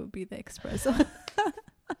die would be the espresso.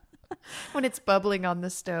 When it's bubbling on the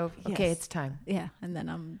stove. Okay, Yes. it's time. Yeah, and then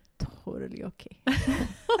I'm totally okay.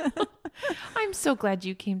 I'm so glad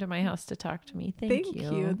you came to my house to talk to me. Thank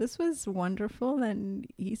you. This was wonderful and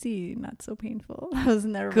easy, not so painful. I was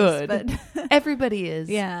nervous. Good. But Everybody is.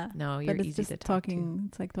 yeah. No, you're but it's easy just to talk talking.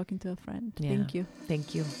 It's like talking to a friend. Yeah. Thank you.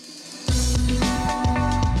 Thank you.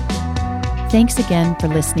 Thanks again for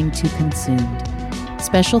listening to Consumed.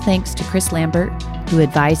 Special thanks to Chris Lambert, who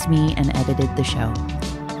advised me and edited the show.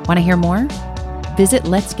 Want to hear more? Visit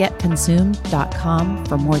letsgetconsumed.com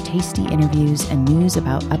for more tasty interviews and news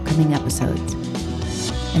about upcoming episodes.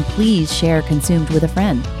 And please share Consumed with a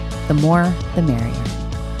friend. The more, the merrier.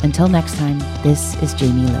 Until next time, this is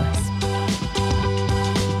Jamie Lewis.